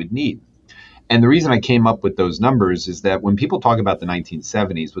destruction that it would need. And the reason I came up with those numbers is that when people talk about the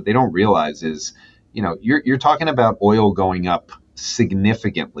 1970s, what they don't realize is you're talking about oil going up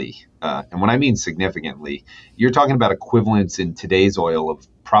significantly. And when I mean significantly, you're talking about equivalents in today's oil of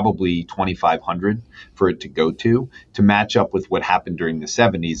probably 2,500 for it to go to match up with what happened during the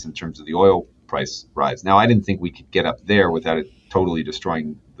 70s in terms of the oil price rise. Now, I didn't think we could get up there without it totally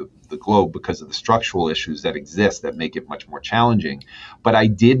destroying the globe because of the structural issues that exist that make it much more challenging. But I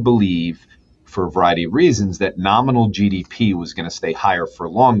did believe, for a variety of reasons, that nominal GDP was going to stay higher for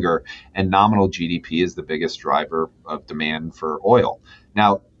longer, and nominal GDP is the biggest driver of demand for oil.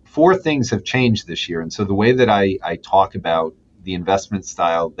 Now, 4 things have changed this year, and so the way that I talk about the investment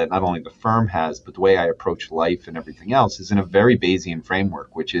style that not only the firm has, but the way I approach life and everything else is in a very Bayesian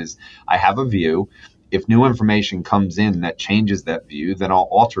framework, which is I have a view. If new information comes in that changes that view, then I'll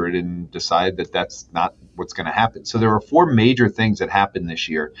alter it and decide that that's not what's going to happen. So there are 4 major things that happened this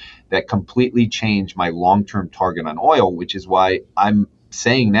year that completely changed my long-term target on oil, which is why I'm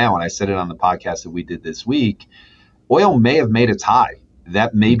saying now, and I said it on the podcast that we did this week, oil may have made its high.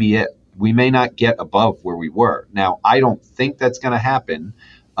 That may be it. We may not get above where we were. Now, I don't think that's going to happen,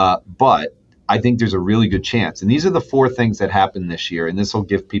 but I think there's a really good chance. And these are the 4 things that happened this year. And this will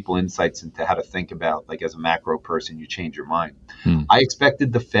give people insights into how to think about, like as a macro person, you change your mind. I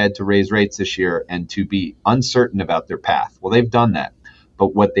expected the Fed to raise rates this year and to be uncertain about their path. Well, they've done that.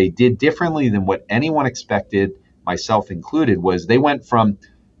 But what they did differently than what anyone expected, myself included, was they went from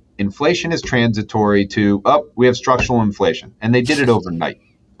inflation is transitory to, we have structural inflation. And they did it overnight.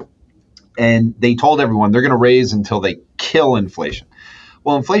 And they told everyone they're going to raise until they kill inflation.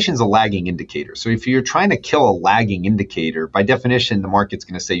 Well, inflation is a lagging indicator. So if you're trying to kill a lagging indicator, by definition, the market's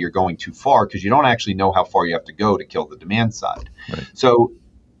going to say you're going too far because you don't actually know how far you have to go to kill the demand side. Right. So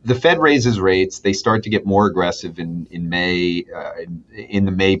the Fed raises rates. They start to get more aggressive in May, in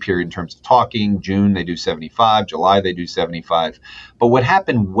the May period in terms of talking. June, they do 75. July, they do 75. But what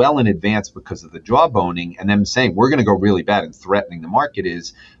happened well in advance because of the jawboning and them saying we're going to go really bad and threatening the market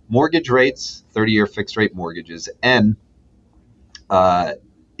is mortgage rates, 30-year fixed rate mortgages, and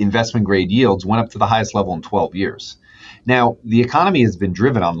investment grade yields went up to the highest level in 12 years. Now, the economy has been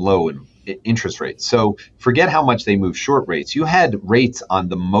driven on low interest rates. So forget how much they move short rates. You had rates on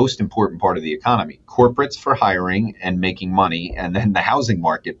the most important part of the economy, corporates for hiring and making money, and then the housing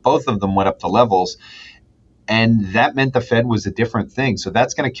market. Both of them went up to levels. And that meant the Fed was a different thing. So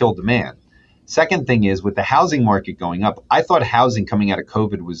that's going to kill demand. Second thing is with the housing market going up, I thought housing coming out of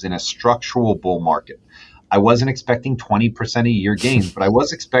COVID was in a structural bull market. I wasn't expecting 20% a year gains, but I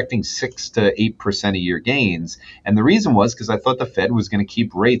was expecting 6 to 8% a year gains. And the reason was because I thought the Fed was going to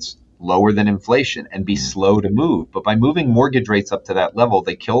keep rates lower than inflation and be slow to move. But by moving mortgage rates up to that level,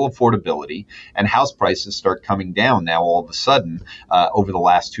 they kill affordability and house prices start coming down now all of a sudden over the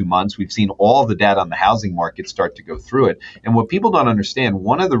last 2 months. We've seen all the data on the housing market start to go through it. And what people don't understand,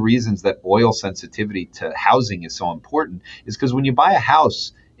 one of the reasons that oil sensitivity to housing is so important is because when you buy a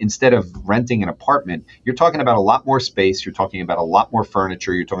house, instead of renting an apartment, you're talking about a lot more space. You're talking about a lot more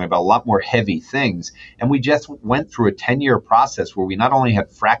furniture. You're talking about a lot more heavy things. And we just went through a 10-year process where we not only had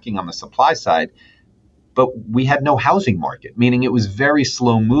fracking on the supply side, but we had no housing market, meaning it was very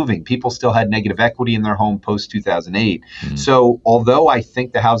slow moving. People still had negative equity in their home post 2008. Mm-hmm. So although I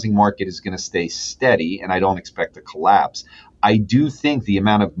think the housing market is going to stay steady and I don't expect a collapse, I do think the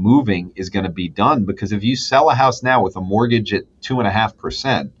amount of moving is going to be done because if you sell a house now with a mortgage at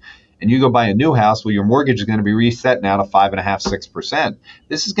 2.5% and you go buy a new house, well, your mortgage is going to be reset now to 5.5%, 6%.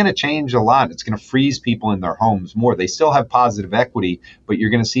 This is going to change a lot. It's going to freeze people in their homes more. They still have positive equity, but you're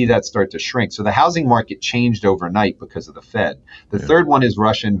going to see that start to shrink. So the housing market changed overnight because of the Fed. The third one is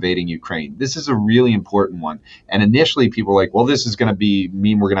Russia invading Ukraine. This is a really important one. And initially people were like, well, this is going to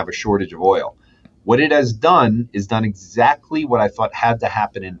mean we're going to have a shortage of oil. What it has done is done exactly what I thought had to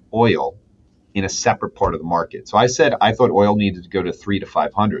happen in oil in a separate part of the market. So I said I thought oil needed to go to 300 to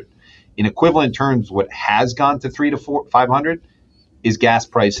 500. In equivalent terms, what has gone to 300 to 500 is gas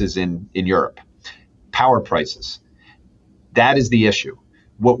prices in Europe, power prices. That is the issue.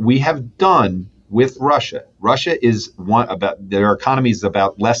 What we have done with Russia is their economy is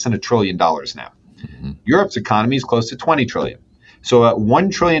about less than $1 trillion now. Mm-hmm. Europe's economy is close to 20 trillion. So a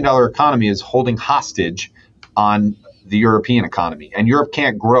 $1 trillion economy is holding hostage on the European economy. And Europe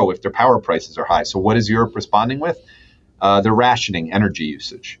can't grow if their power prices are high. So what is Europe responding with? They're rationing energy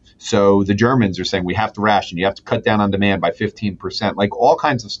usage. So the Germans are saying we have to ration. You have to cut down on demand by 15%, like all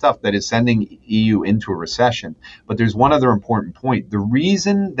kinds of stuff that is sending EU into a recession. But there's one other important point. The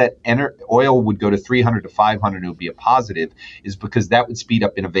reason that oil would go to 300 to 500 and it would be a positive is because that would speed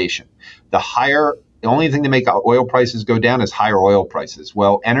up innovation. The only thing to make oil prices go down is higher oil prices.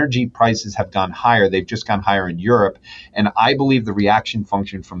 Well, energy prices have gone higher. They've just gone higher in Europe. And I believe the reaction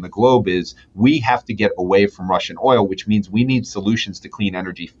function from the globe is we have to get away from Russian oil, which means we need solutions to clean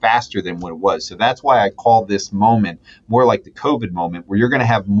energy faster than what it was. So that's why I call this moment more like the COVID moment, where you're going to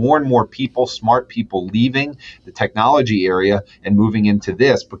have more and more people, smart people, leaving the technology area and moving into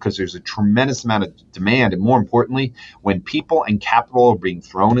this because there's a tremendous amount of demand. And more importantly, when people and capital are being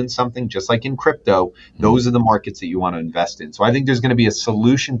thrown in something, just like in crypto, those are the markets that you want to invest in. So I think there's going to be a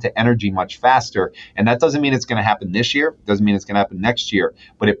solution to energy much faster. And that doesn't mean it's going to happen this year. Doesn't mean it's going to happen next year.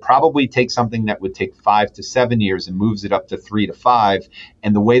 But it probably takes something that would take 5 to 7 years and moves it up to 3 to 5.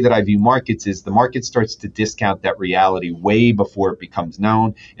 And the way that I view markets is the market starts to discount that reality way before it becomes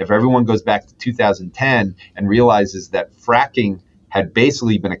known. If everyone goes back to 2010 and realizes that fracking had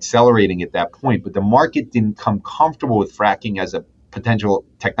basically been accelerating at that point, but the market didn't come comfortable with fracking as a potential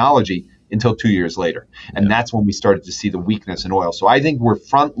technology until 2 years later. And that's when we started to see the weakness in oil. So I think we're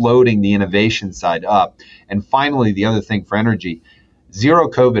front loading the innovation side up. And finally, the other thing for energy, zero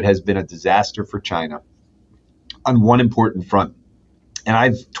COVID has been a disaster for China on one important front. And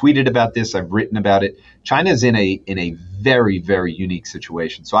I've tweeted about this, I've written about it. China is in a very, very unique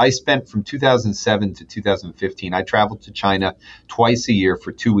situation. So I spent from 2007 to 2015, I traveled to China twice a year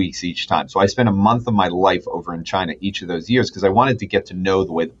for 2 weeks each time. So I spent a month of my life over in China each of those years because I wanted to get to know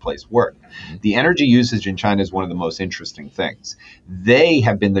the way the place worked. Mm-hmm. The energy usage in China is one of the most interesting things. They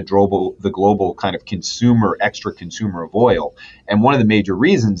have been the global kind of extra consumer of oil. And one of the major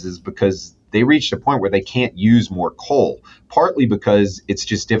reasons is because they reached a point where they can't use more coal, partly because it's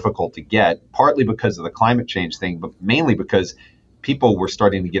just difficult to get, partly because of the climate change thing, but mainly because people were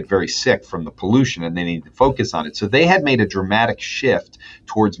starting to get very sick from the pollution and they needed to focus on it. So they had made a dramatic shift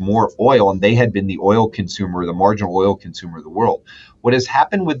towards more oil, and they had been the oil consumer, the marginal oil consumer of the world. What has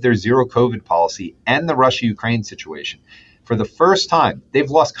happened with their zero COVID policy and the Russia-Ukraine situation, for the first time, they've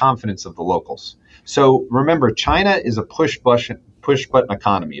lost confidence of the locals. So remember, China is a push button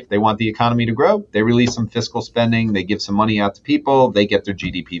economy. If they want the economy to grow, they release some fiscal spending, they give some money out to people, they get their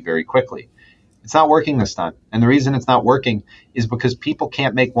GDP very quickly. It's not working this time. And the reason it's not working is because people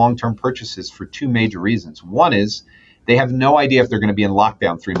can't make long-term purchases for two major reasons. One is they have no idea if they're going to be in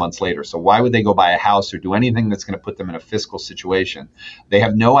lockdown 3 months later. So why would they go buy a house or do anything that's going to put them in a fiscal situation? They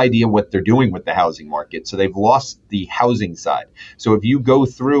have no idea what they're doing with the housing market. So they've lost the housing side. So if you go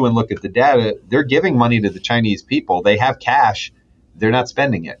through and look at the data, they're giving money to the Chinese people. They have cash. They're not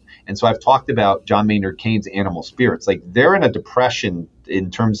spending it. And so I've talked about John Maynard Keynes' animal spirits. Like, they're in a depression in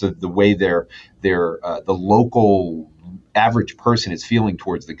terms of the way the local average person is feeling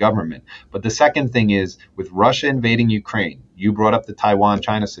towards the government. But the second thing is, with Russia invading Ukraine, you brought up the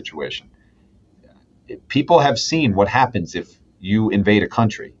Taiwan-China situation. People have seen what happens if you invade a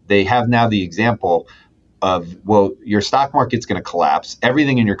country. They have now the example of, well, your stock market's going to collapse.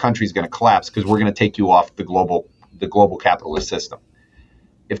 Everything in your country is going to collapse because we're going to take you off the global capitalist system.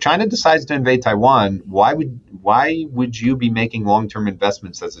 If China decides to invade Taiwan, why would you be making long-term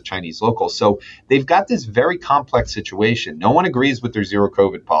investments as a Chinese local? So they've got this very complex situation. No one agrees with their zero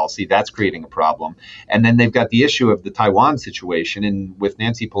COVID policy. That's creating a problem. And then they've got the issue of the Taiwan situation. And with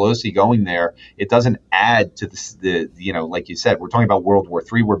Nancy Pelosi going there, it doesn't add to like you said, we're talking about World War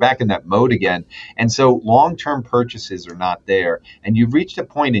III. We're back in that mode again. And so long-term purchases are not there. And you've reached a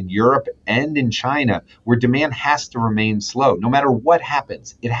point in Europe and in China where demand has to remain slow. No matter what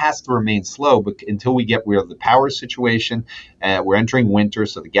happens, it has to remain slow until we get where the power situation, we're entering winter,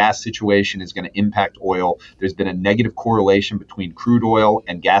 so the gas situation is going to impact oil. There's been a negative correlation between crude oil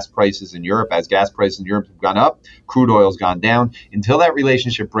and gas prices in Europe. As gas prices in Europe have gone up, crude oil has gone down. Until that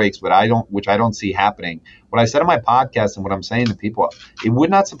relationship breaks, which I don't see happening, what I said on my podcast and what I'm saying to people, it would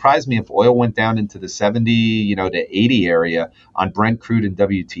not surprise me if oil went down into the 70, to 80 area on Brent crude and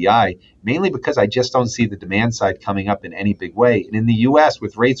WTI, mainly because I just don't see the demand side coming up in any big way. And in the U.S.,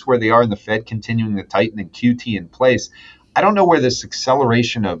 with rates where they are and the Fed continuing to tighten and QT in place, I don't know where this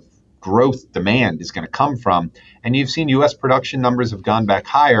acceleration of growth demand is going to come from. And you've seen U.S. production numbers have gone back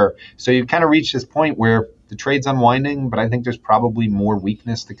higher. So you've kind of reached this point where the trade's unwinding, but I think there's probably more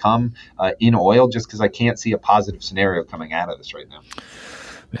weakness to come in oil just because I can't see a positive scenario coming out of this right now.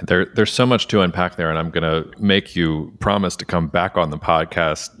 There's so much to unpack there, and I'm going to make you promise to come back on the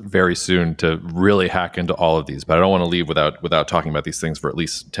podcast very soon to really hack into all of these. But I don't want to leave without talking about these things for at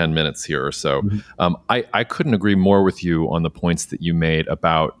least 10 minutes here or so. Mm-hmm. I couldn't agree more with you on the points that you made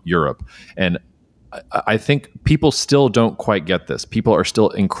about Europe. And I think people still don't quite get this. People are still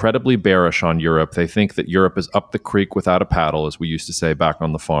incredibly bearish on Europe. They think that Europe is up the creek without a paddle, as we used to say back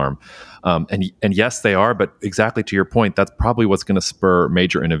on the farm. And yes, they are. But exactly to your point, that's probably what's going to spur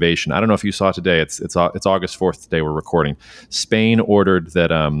major innovation. I don't know if you saw today. It's August 4th today. We're recording. Spain ordered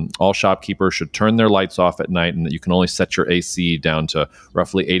that all shopkeepers should turn their lights off at night, and that you can only set your AC down to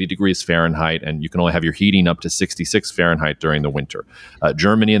roughly 80 degrees Fahrenheit, and you can only have your heating up to 66 Fahrenheit during the winter.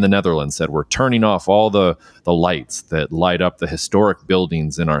 Germany and the Netherlands said we're turning off all the lights that light up the historic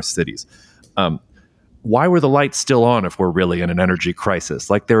buildings in our cities. Why were the lights still on if we're really in an energy crisis?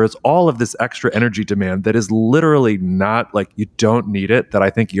 Like, there is all of this extra energy demand that is literally not, like, you don't need it, that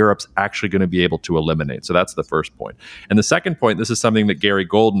I think Europe's actually going to be able to eliminate. So that's the first point. And the second point, this is something that Gary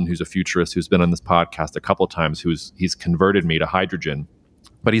Golden, who's a futurist who's been on this podcast a couple of times, he's converted me to hydrogen.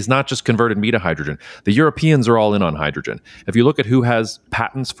 But he's not just converted me to hydrogen. The Europeans are all in on hydrogen. If you look at who has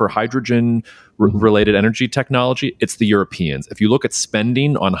patents for hydrogen-related energy technology, it's the Europeans. If you look at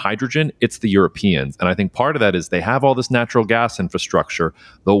spending on hydrogen, it's the Europeans. And I think part of that is they have all this natural gas infrastructure.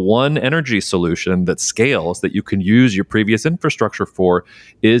 The one energy solution that scales, that you can use your previous infrastructure for,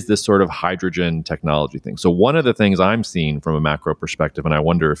 is this sort of hydrogen technology thing. So one of the things I'm seeing from a macro perspective, and I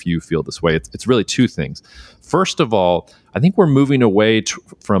wonder if you feel this way, it's really two things. First of all, I think we're moving away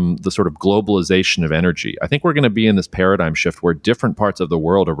from the sort of globalization of energy. I think we're going to be in this paradigm shift where different parts of the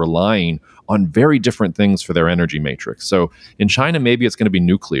world are relying on very different things for their energy matrix. So in China, maybe it's going to be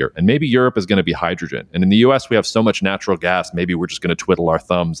nuclear, and maybe Europe is going to be hydrogen. And in the US, we have so much natural gas, maybe we're just going to twiddle our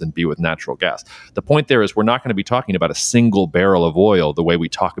thumbs and be with natural gas. The point there is we're not going to be talking about a single barrel of oil the way we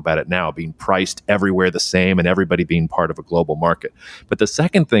talk about it now, being priced everywhere the same and everybody being part of a global market. But the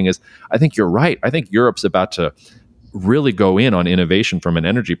second thing is, I think you're right. I think Europe's about to really go in on innovation from an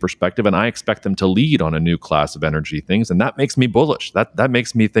energy perspective, and I expect them to lead on a new class of energy things, and that makes me bullish. That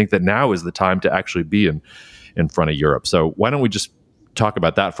makes me think that now is the time to actually be in front of Europe. So why don't we just talk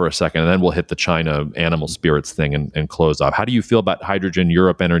about that for a second, and then we'll hit the China animal spirits thing and close off. How do you feel about hydrogen,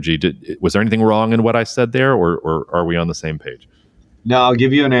 Europe energy? Was there anything wrong in what I said there, or are we on the same page? No, I'll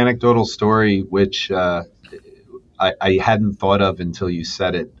give you an anecdotal story, which I hadn't thought of until you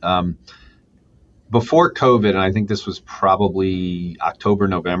said it. Before COVID, and I think this was probably October,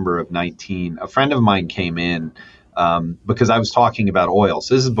 November of 19, a friend of mine came in because I was talking about oil.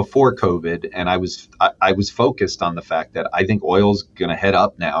 So this is before COVID, and I was focused on the fact that I think oil's going to head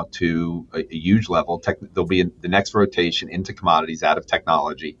up now to a huge level. There'll be the next rotation into commodities out of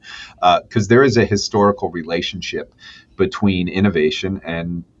technology, because there is a historical relationship between innovation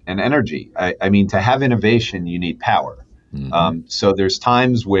and energy. I mean, to have innovation, you need power. Mm-hmm. So there's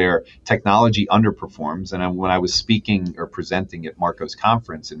times where technology underperforms. And when I was speaking or presenting at Marco's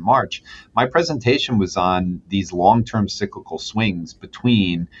conference in March, my presentation was on these long-term cyclical swings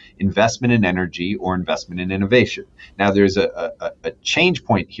between investment in energy or investment in innovation. Now, there's a change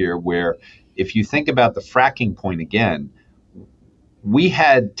point here where if you think about the fracking point again, we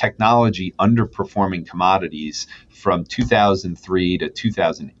had technology underperforming commodities from 2003 to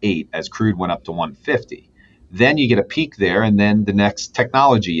 2008 as crude went up to 150. Then you get a peak there, and then the next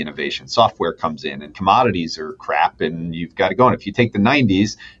technology innovation, software comes in, and commodities are crap, and you've got to go. And if you take the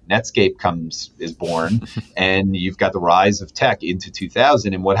 90s, Netscape is born, and you've got the rise of tech into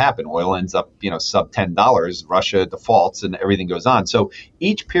 2000. And what happened? Oil ends up, sub $10. Russia defaults, and everything goes on. So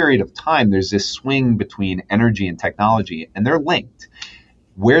each period of time, there's this swing between energy and technology, and they're linked.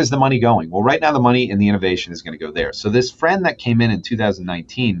 Where's the money going? Well, right now, the money and the innovation is going to go there. So this friend that came in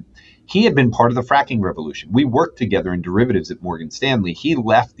 2019. He had been part of the fracking revolution. We worked together in derivatives at Morgan Stanley. He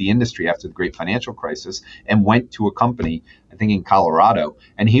left the industry after the great financial crisis and went to a company, I think in Colorado,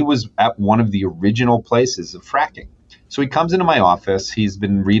 and he was at one of the original places of fracking. So he comes into my office. He's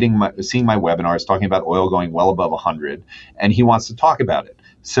been seeing my webinars talking about oil going well above 100, and he wants to talk about it.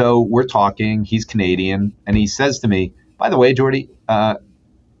 So we're talking. He's Canadian, and he says to me, by the way, Jordy,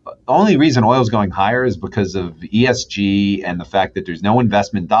 the only reason oil is going higher is because of ESG and the fact that there's no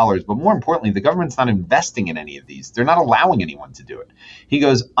investment dollars. But more importantly, the government's not investing in any of these. They're not allowing anyone to do it. He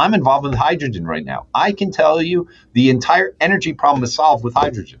goes, I'm involved with hydrogen right now. I can tell you the entire energy problem is solved with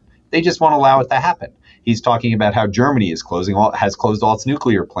hydrogen. They just won't allow it to happen. He's talking about how Germany has closed all its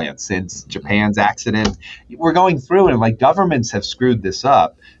nuclear plants since Japan's accident. We're going through it, and like governments have screwed this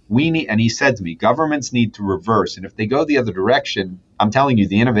up. And he said to me, governments need to reverse. And if they go the other direction, I'm telling you,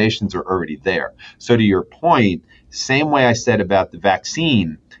 the innovations are already there. So to your point, same way I said about the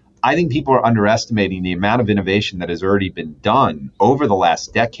vaccine, I think people are underestimating the amount of innovation that has already been done over the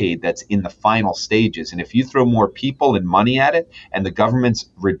last decade that's in the final stages. And if you throw more people and money at it, and the governments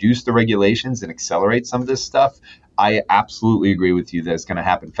reduce the regulations and accelerate some of this stuff, I absolutely agree with you that it's going to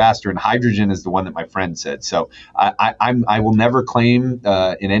happen faster. And hydrogen is the one that my friend said. So I will never claim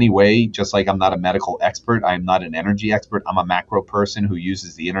in any way, just like I'm not a medical expert, I'm not an energy expert. I'm a macro person who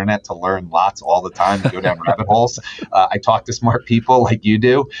uses the internet to learn lots all the time and go down rabbit holes. I talk to smart people like you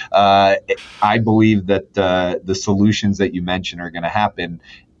do. I believe that the solutions that you mentioned are going to happen.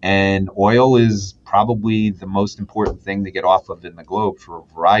 And oil is probably the most important thing to get off of in the globe for a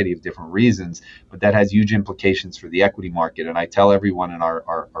variety of different reasons, but that has huge implications for the equity market. And I tell everyone in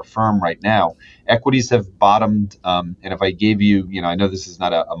our firm right now, equities have bottomed. And if I gave you, I know this is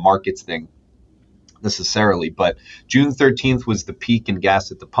not a markets thing necessarily, but June 13th was the peak in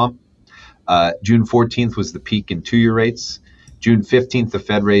gas at the pump. June 14th was the peak in 2-year rates. June 15th, the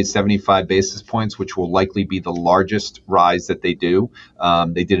Fed raised 75 basis points, which will likely be the largest rise that they do.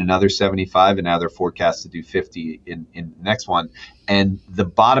 They did another 75, and now they're forecast to do 50 in the next one. And the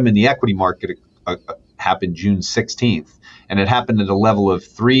bottom in the equity market happened June 16th, and it happened at a level of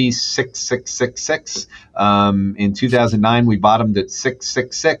 36666. In 2009, we bottomed at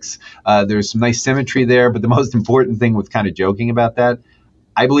 666. There's some nice symmetry there, but the most important thing with kind of joking about that,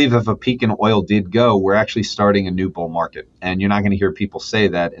 I believe if a peak in oil did go, we're actually starting a new bull market. And you're not going to hear people say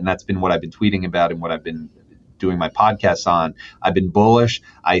that. And that's been what I've been tweeting about and what I've been doing my podcasts on. I've been bullish.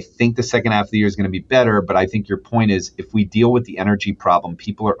 I think the second half of the year is going to be better. But I think your point is if we deal with the energy problem,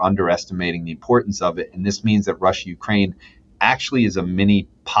 people are underestimating the importance of it. And this means that Russia-Ukraine actually is a mini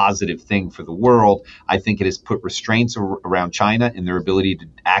positive thing for the world. I think it has put restraints around China in their ability to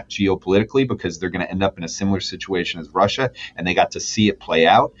act geopolitically because they're going to end up in a similar situation as Russia, and they got to see it play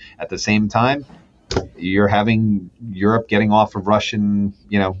out. At the same time, you're having Europe getting off of Russian,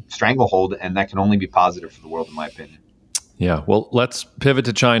 stranglehold, and that can only be positive for the world, in my opinion. Yeah, well, let's pivot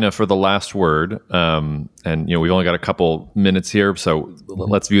to China for the last word. And we've only got a couple minutes here, so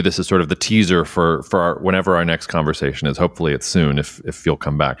let's view this as sort of the teaser for whenever our next conversation is. Hopefully, it's soon. If you'll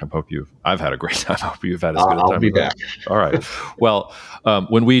come back, I've had a great time. I hope you've had as good a time. I'll be back. All right. Well,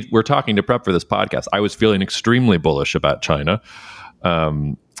 when we were talking to prep for this podcast, I was feeling extremely bullish about China.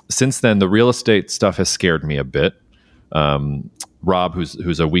 Since then, the real estate stuff has scared me a bit. Rob, who's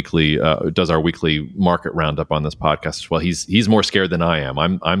does our weekly market roundup on this podcast as well. He's more scared than I am.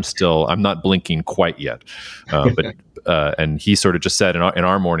 I'm not blinking quite yet, but and he sort of just said in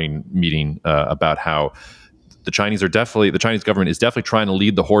our morning meeting about how the Chinese government is definitely trying to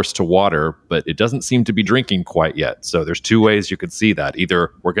lead the horse to water, but it doesn't seem to be drinking quite yet. So there's two ways you could see that.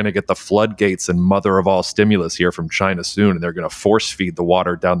 Either we're going to get the floodgates and mother of all stimulus here from China soon, and they're going to force feed the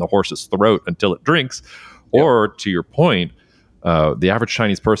water down the horse's throat until it drinks, or to your point, the average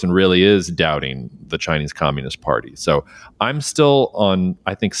Chinese person really is doubting the Chinese Communist Party. So I'm still on,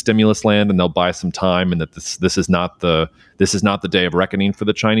 I think, stimulus land, and they'll buy some time, and that this is not the day of reckoning for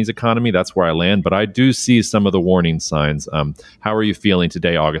the Chinese economy. That's where I land. But I do see some of the warning signs. How are you feeling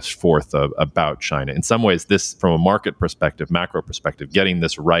today, August 4th, about China? In some ways, this, from a market perspective, macro perspective, getting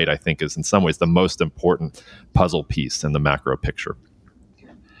this right, I think, is in some ways the most important puzzle piece in the macro picture.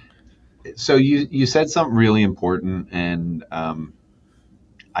 So you said something really important, and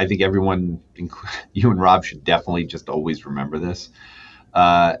I think everyone, you and Rob, should definitely just always remember this.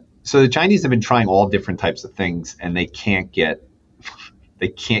 So the Chinese have been trying all different types of things, and they can't get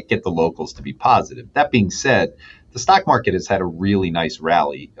the locals to be positive. That being said, the stock market has had a really nice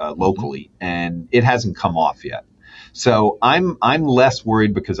rally locally, and it hasn't come off yet. So I'm less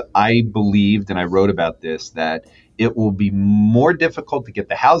worried because I believed, and I wrote about this, that it will be more difficult to get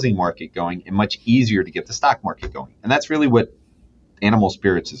the housing market going and much easier to get the stock market going. And that's really what Animal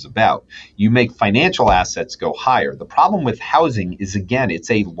Spirits is about. You make financial assets go higher. The problem with housing is, again,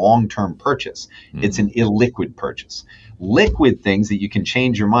 it's a long-term purchase. It's an illiquid purchase. Liquid things that you can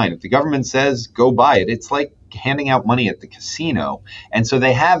change your mind. If the government says go buy it, it's like handing out money at the casino. And so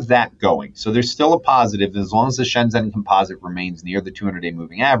they have that going. So there's still a positive. As long as the Shenzhen Composite remains near the 200-day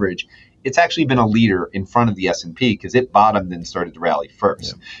moving average, it's actually been a leader in front of the S&P because it bottomed and started to rally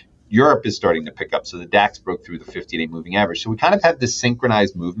first. Yeah. Europe is starting to pick up. So the DAX broke through the 50-day moving average. So we kind of have this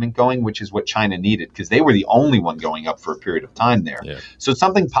synchronized movement going, which is what China needed because they were the only one going up for a period of time there. Yeah. So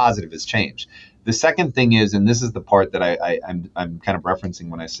something positive has changed. The second thing is, and this is the part that I'm kind of referencing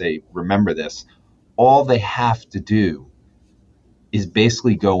when I say remember this, all they have to do is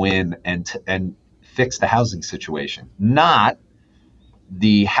basically go in and fix the housing situation, not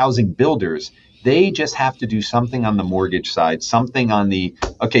the housing builders. They just have to do something on the mortgage side, something on the,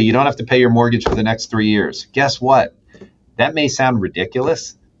 okay, you don't have to pay your mortgage for the next 3 years. Guess what? That may sound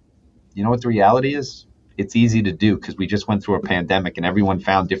ridiculous. You know what the reality is? It's easy to do because we just went through a pandemic and everyone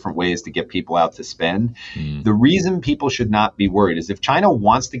found different ways to get people out to spend. The reason people should not be worried is if China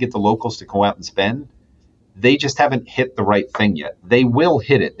wants to get the locals to go out and spend, they just haven't hit the right thing yet. They will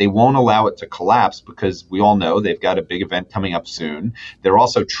hit it. They won't allow it to collapse because we all know they've got a big event coming up soon. They're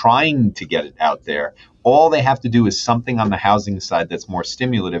also trying to get it out there. All they have to do is something on the housing side that's more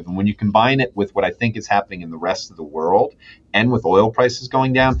stimulative. And when you combine it with what I think is happening in the rest of the world and with oil prices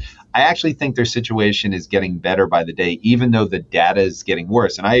going down, I actually think their situation is getting better by the day, even though the data is getting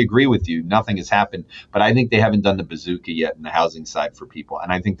worse. And I agree with you, nothing has happened, but I think they haven't done the bazooka yet in the housing side for people.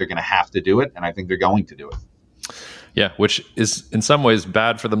 And I think they're going to have to do it, and I think they're going to do it. Yeah, which is in some ways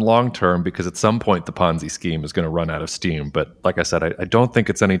bad for them long term because at some point the Ponzi scheme is going to run out of steam. But like I said, I don't think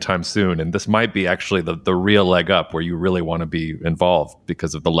it's anytime soon. And this might be actually the real leg up where you really want to be involved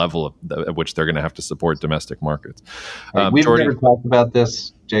because of the level at which they're going to have to support domestic markets. We've never talked about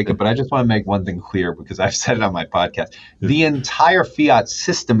this, Jacob, but I just want to make one thing clear because I've said it on my podcast. The entire fiat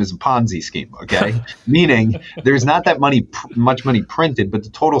system is a Ponzi scheme, okay? Meaning there's not that much money printed, but the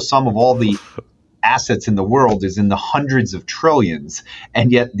total sum of all the assets in the world is in the hundreds of trillions,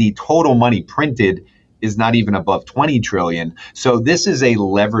 and yet the total money printed is not even above 20 trillion. So this is a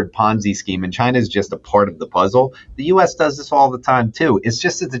levered Ponzi scheme, and China is just a part of the puzzle. The U.S. does this all the time, too. It's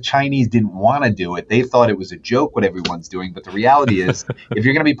just that the Chinese didn't want to do it. They thought it was a joke what everyone's doing, but the reality is if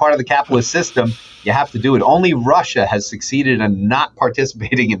you're going to be part of the capitalist system, you have to do it. Only Russia has succeeded in not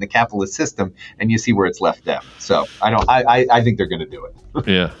participating in the capitalist system, and you see where it's left them. So I think they're going to do it.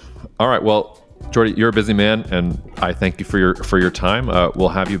 Yeah. All right. Well, Jordy, you're a busy man, and I thank you for your time. We'll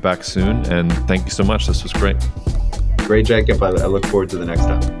have you back soon, and thank you so much. This was great. Great, Jacob. I look forward to the next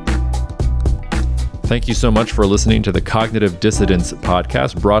time. Thank you so much for listening to the Cognitive Dissidence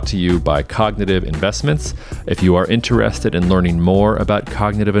podcast, brought to you by Cognitive Investments. If you are interested in learning more about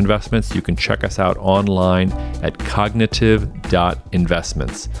cognitive investments, you can check us out online at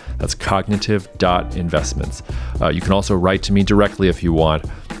cognitive.investments. That's cognitive.investments. You can also write to me directly if you want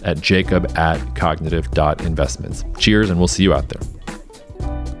at jacob@cognitive.investments. Cheers, and we'll see you out there.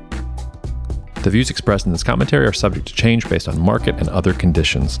 The views expressed in this commentary are subject to change based on market and other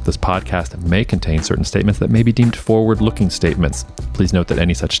conditions. This podcast may contain certain statements that may be deemed forward-looking statements. Please note that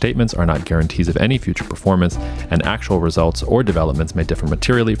any such statements are not guarantees of any future performance, and actual results or developments may differ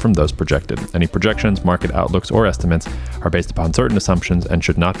materially from those projected. Any projections, market outlooks, or estimates are based upon certain assumptions and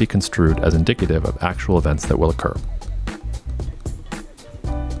should not be construed as indicative of actual events that will occur.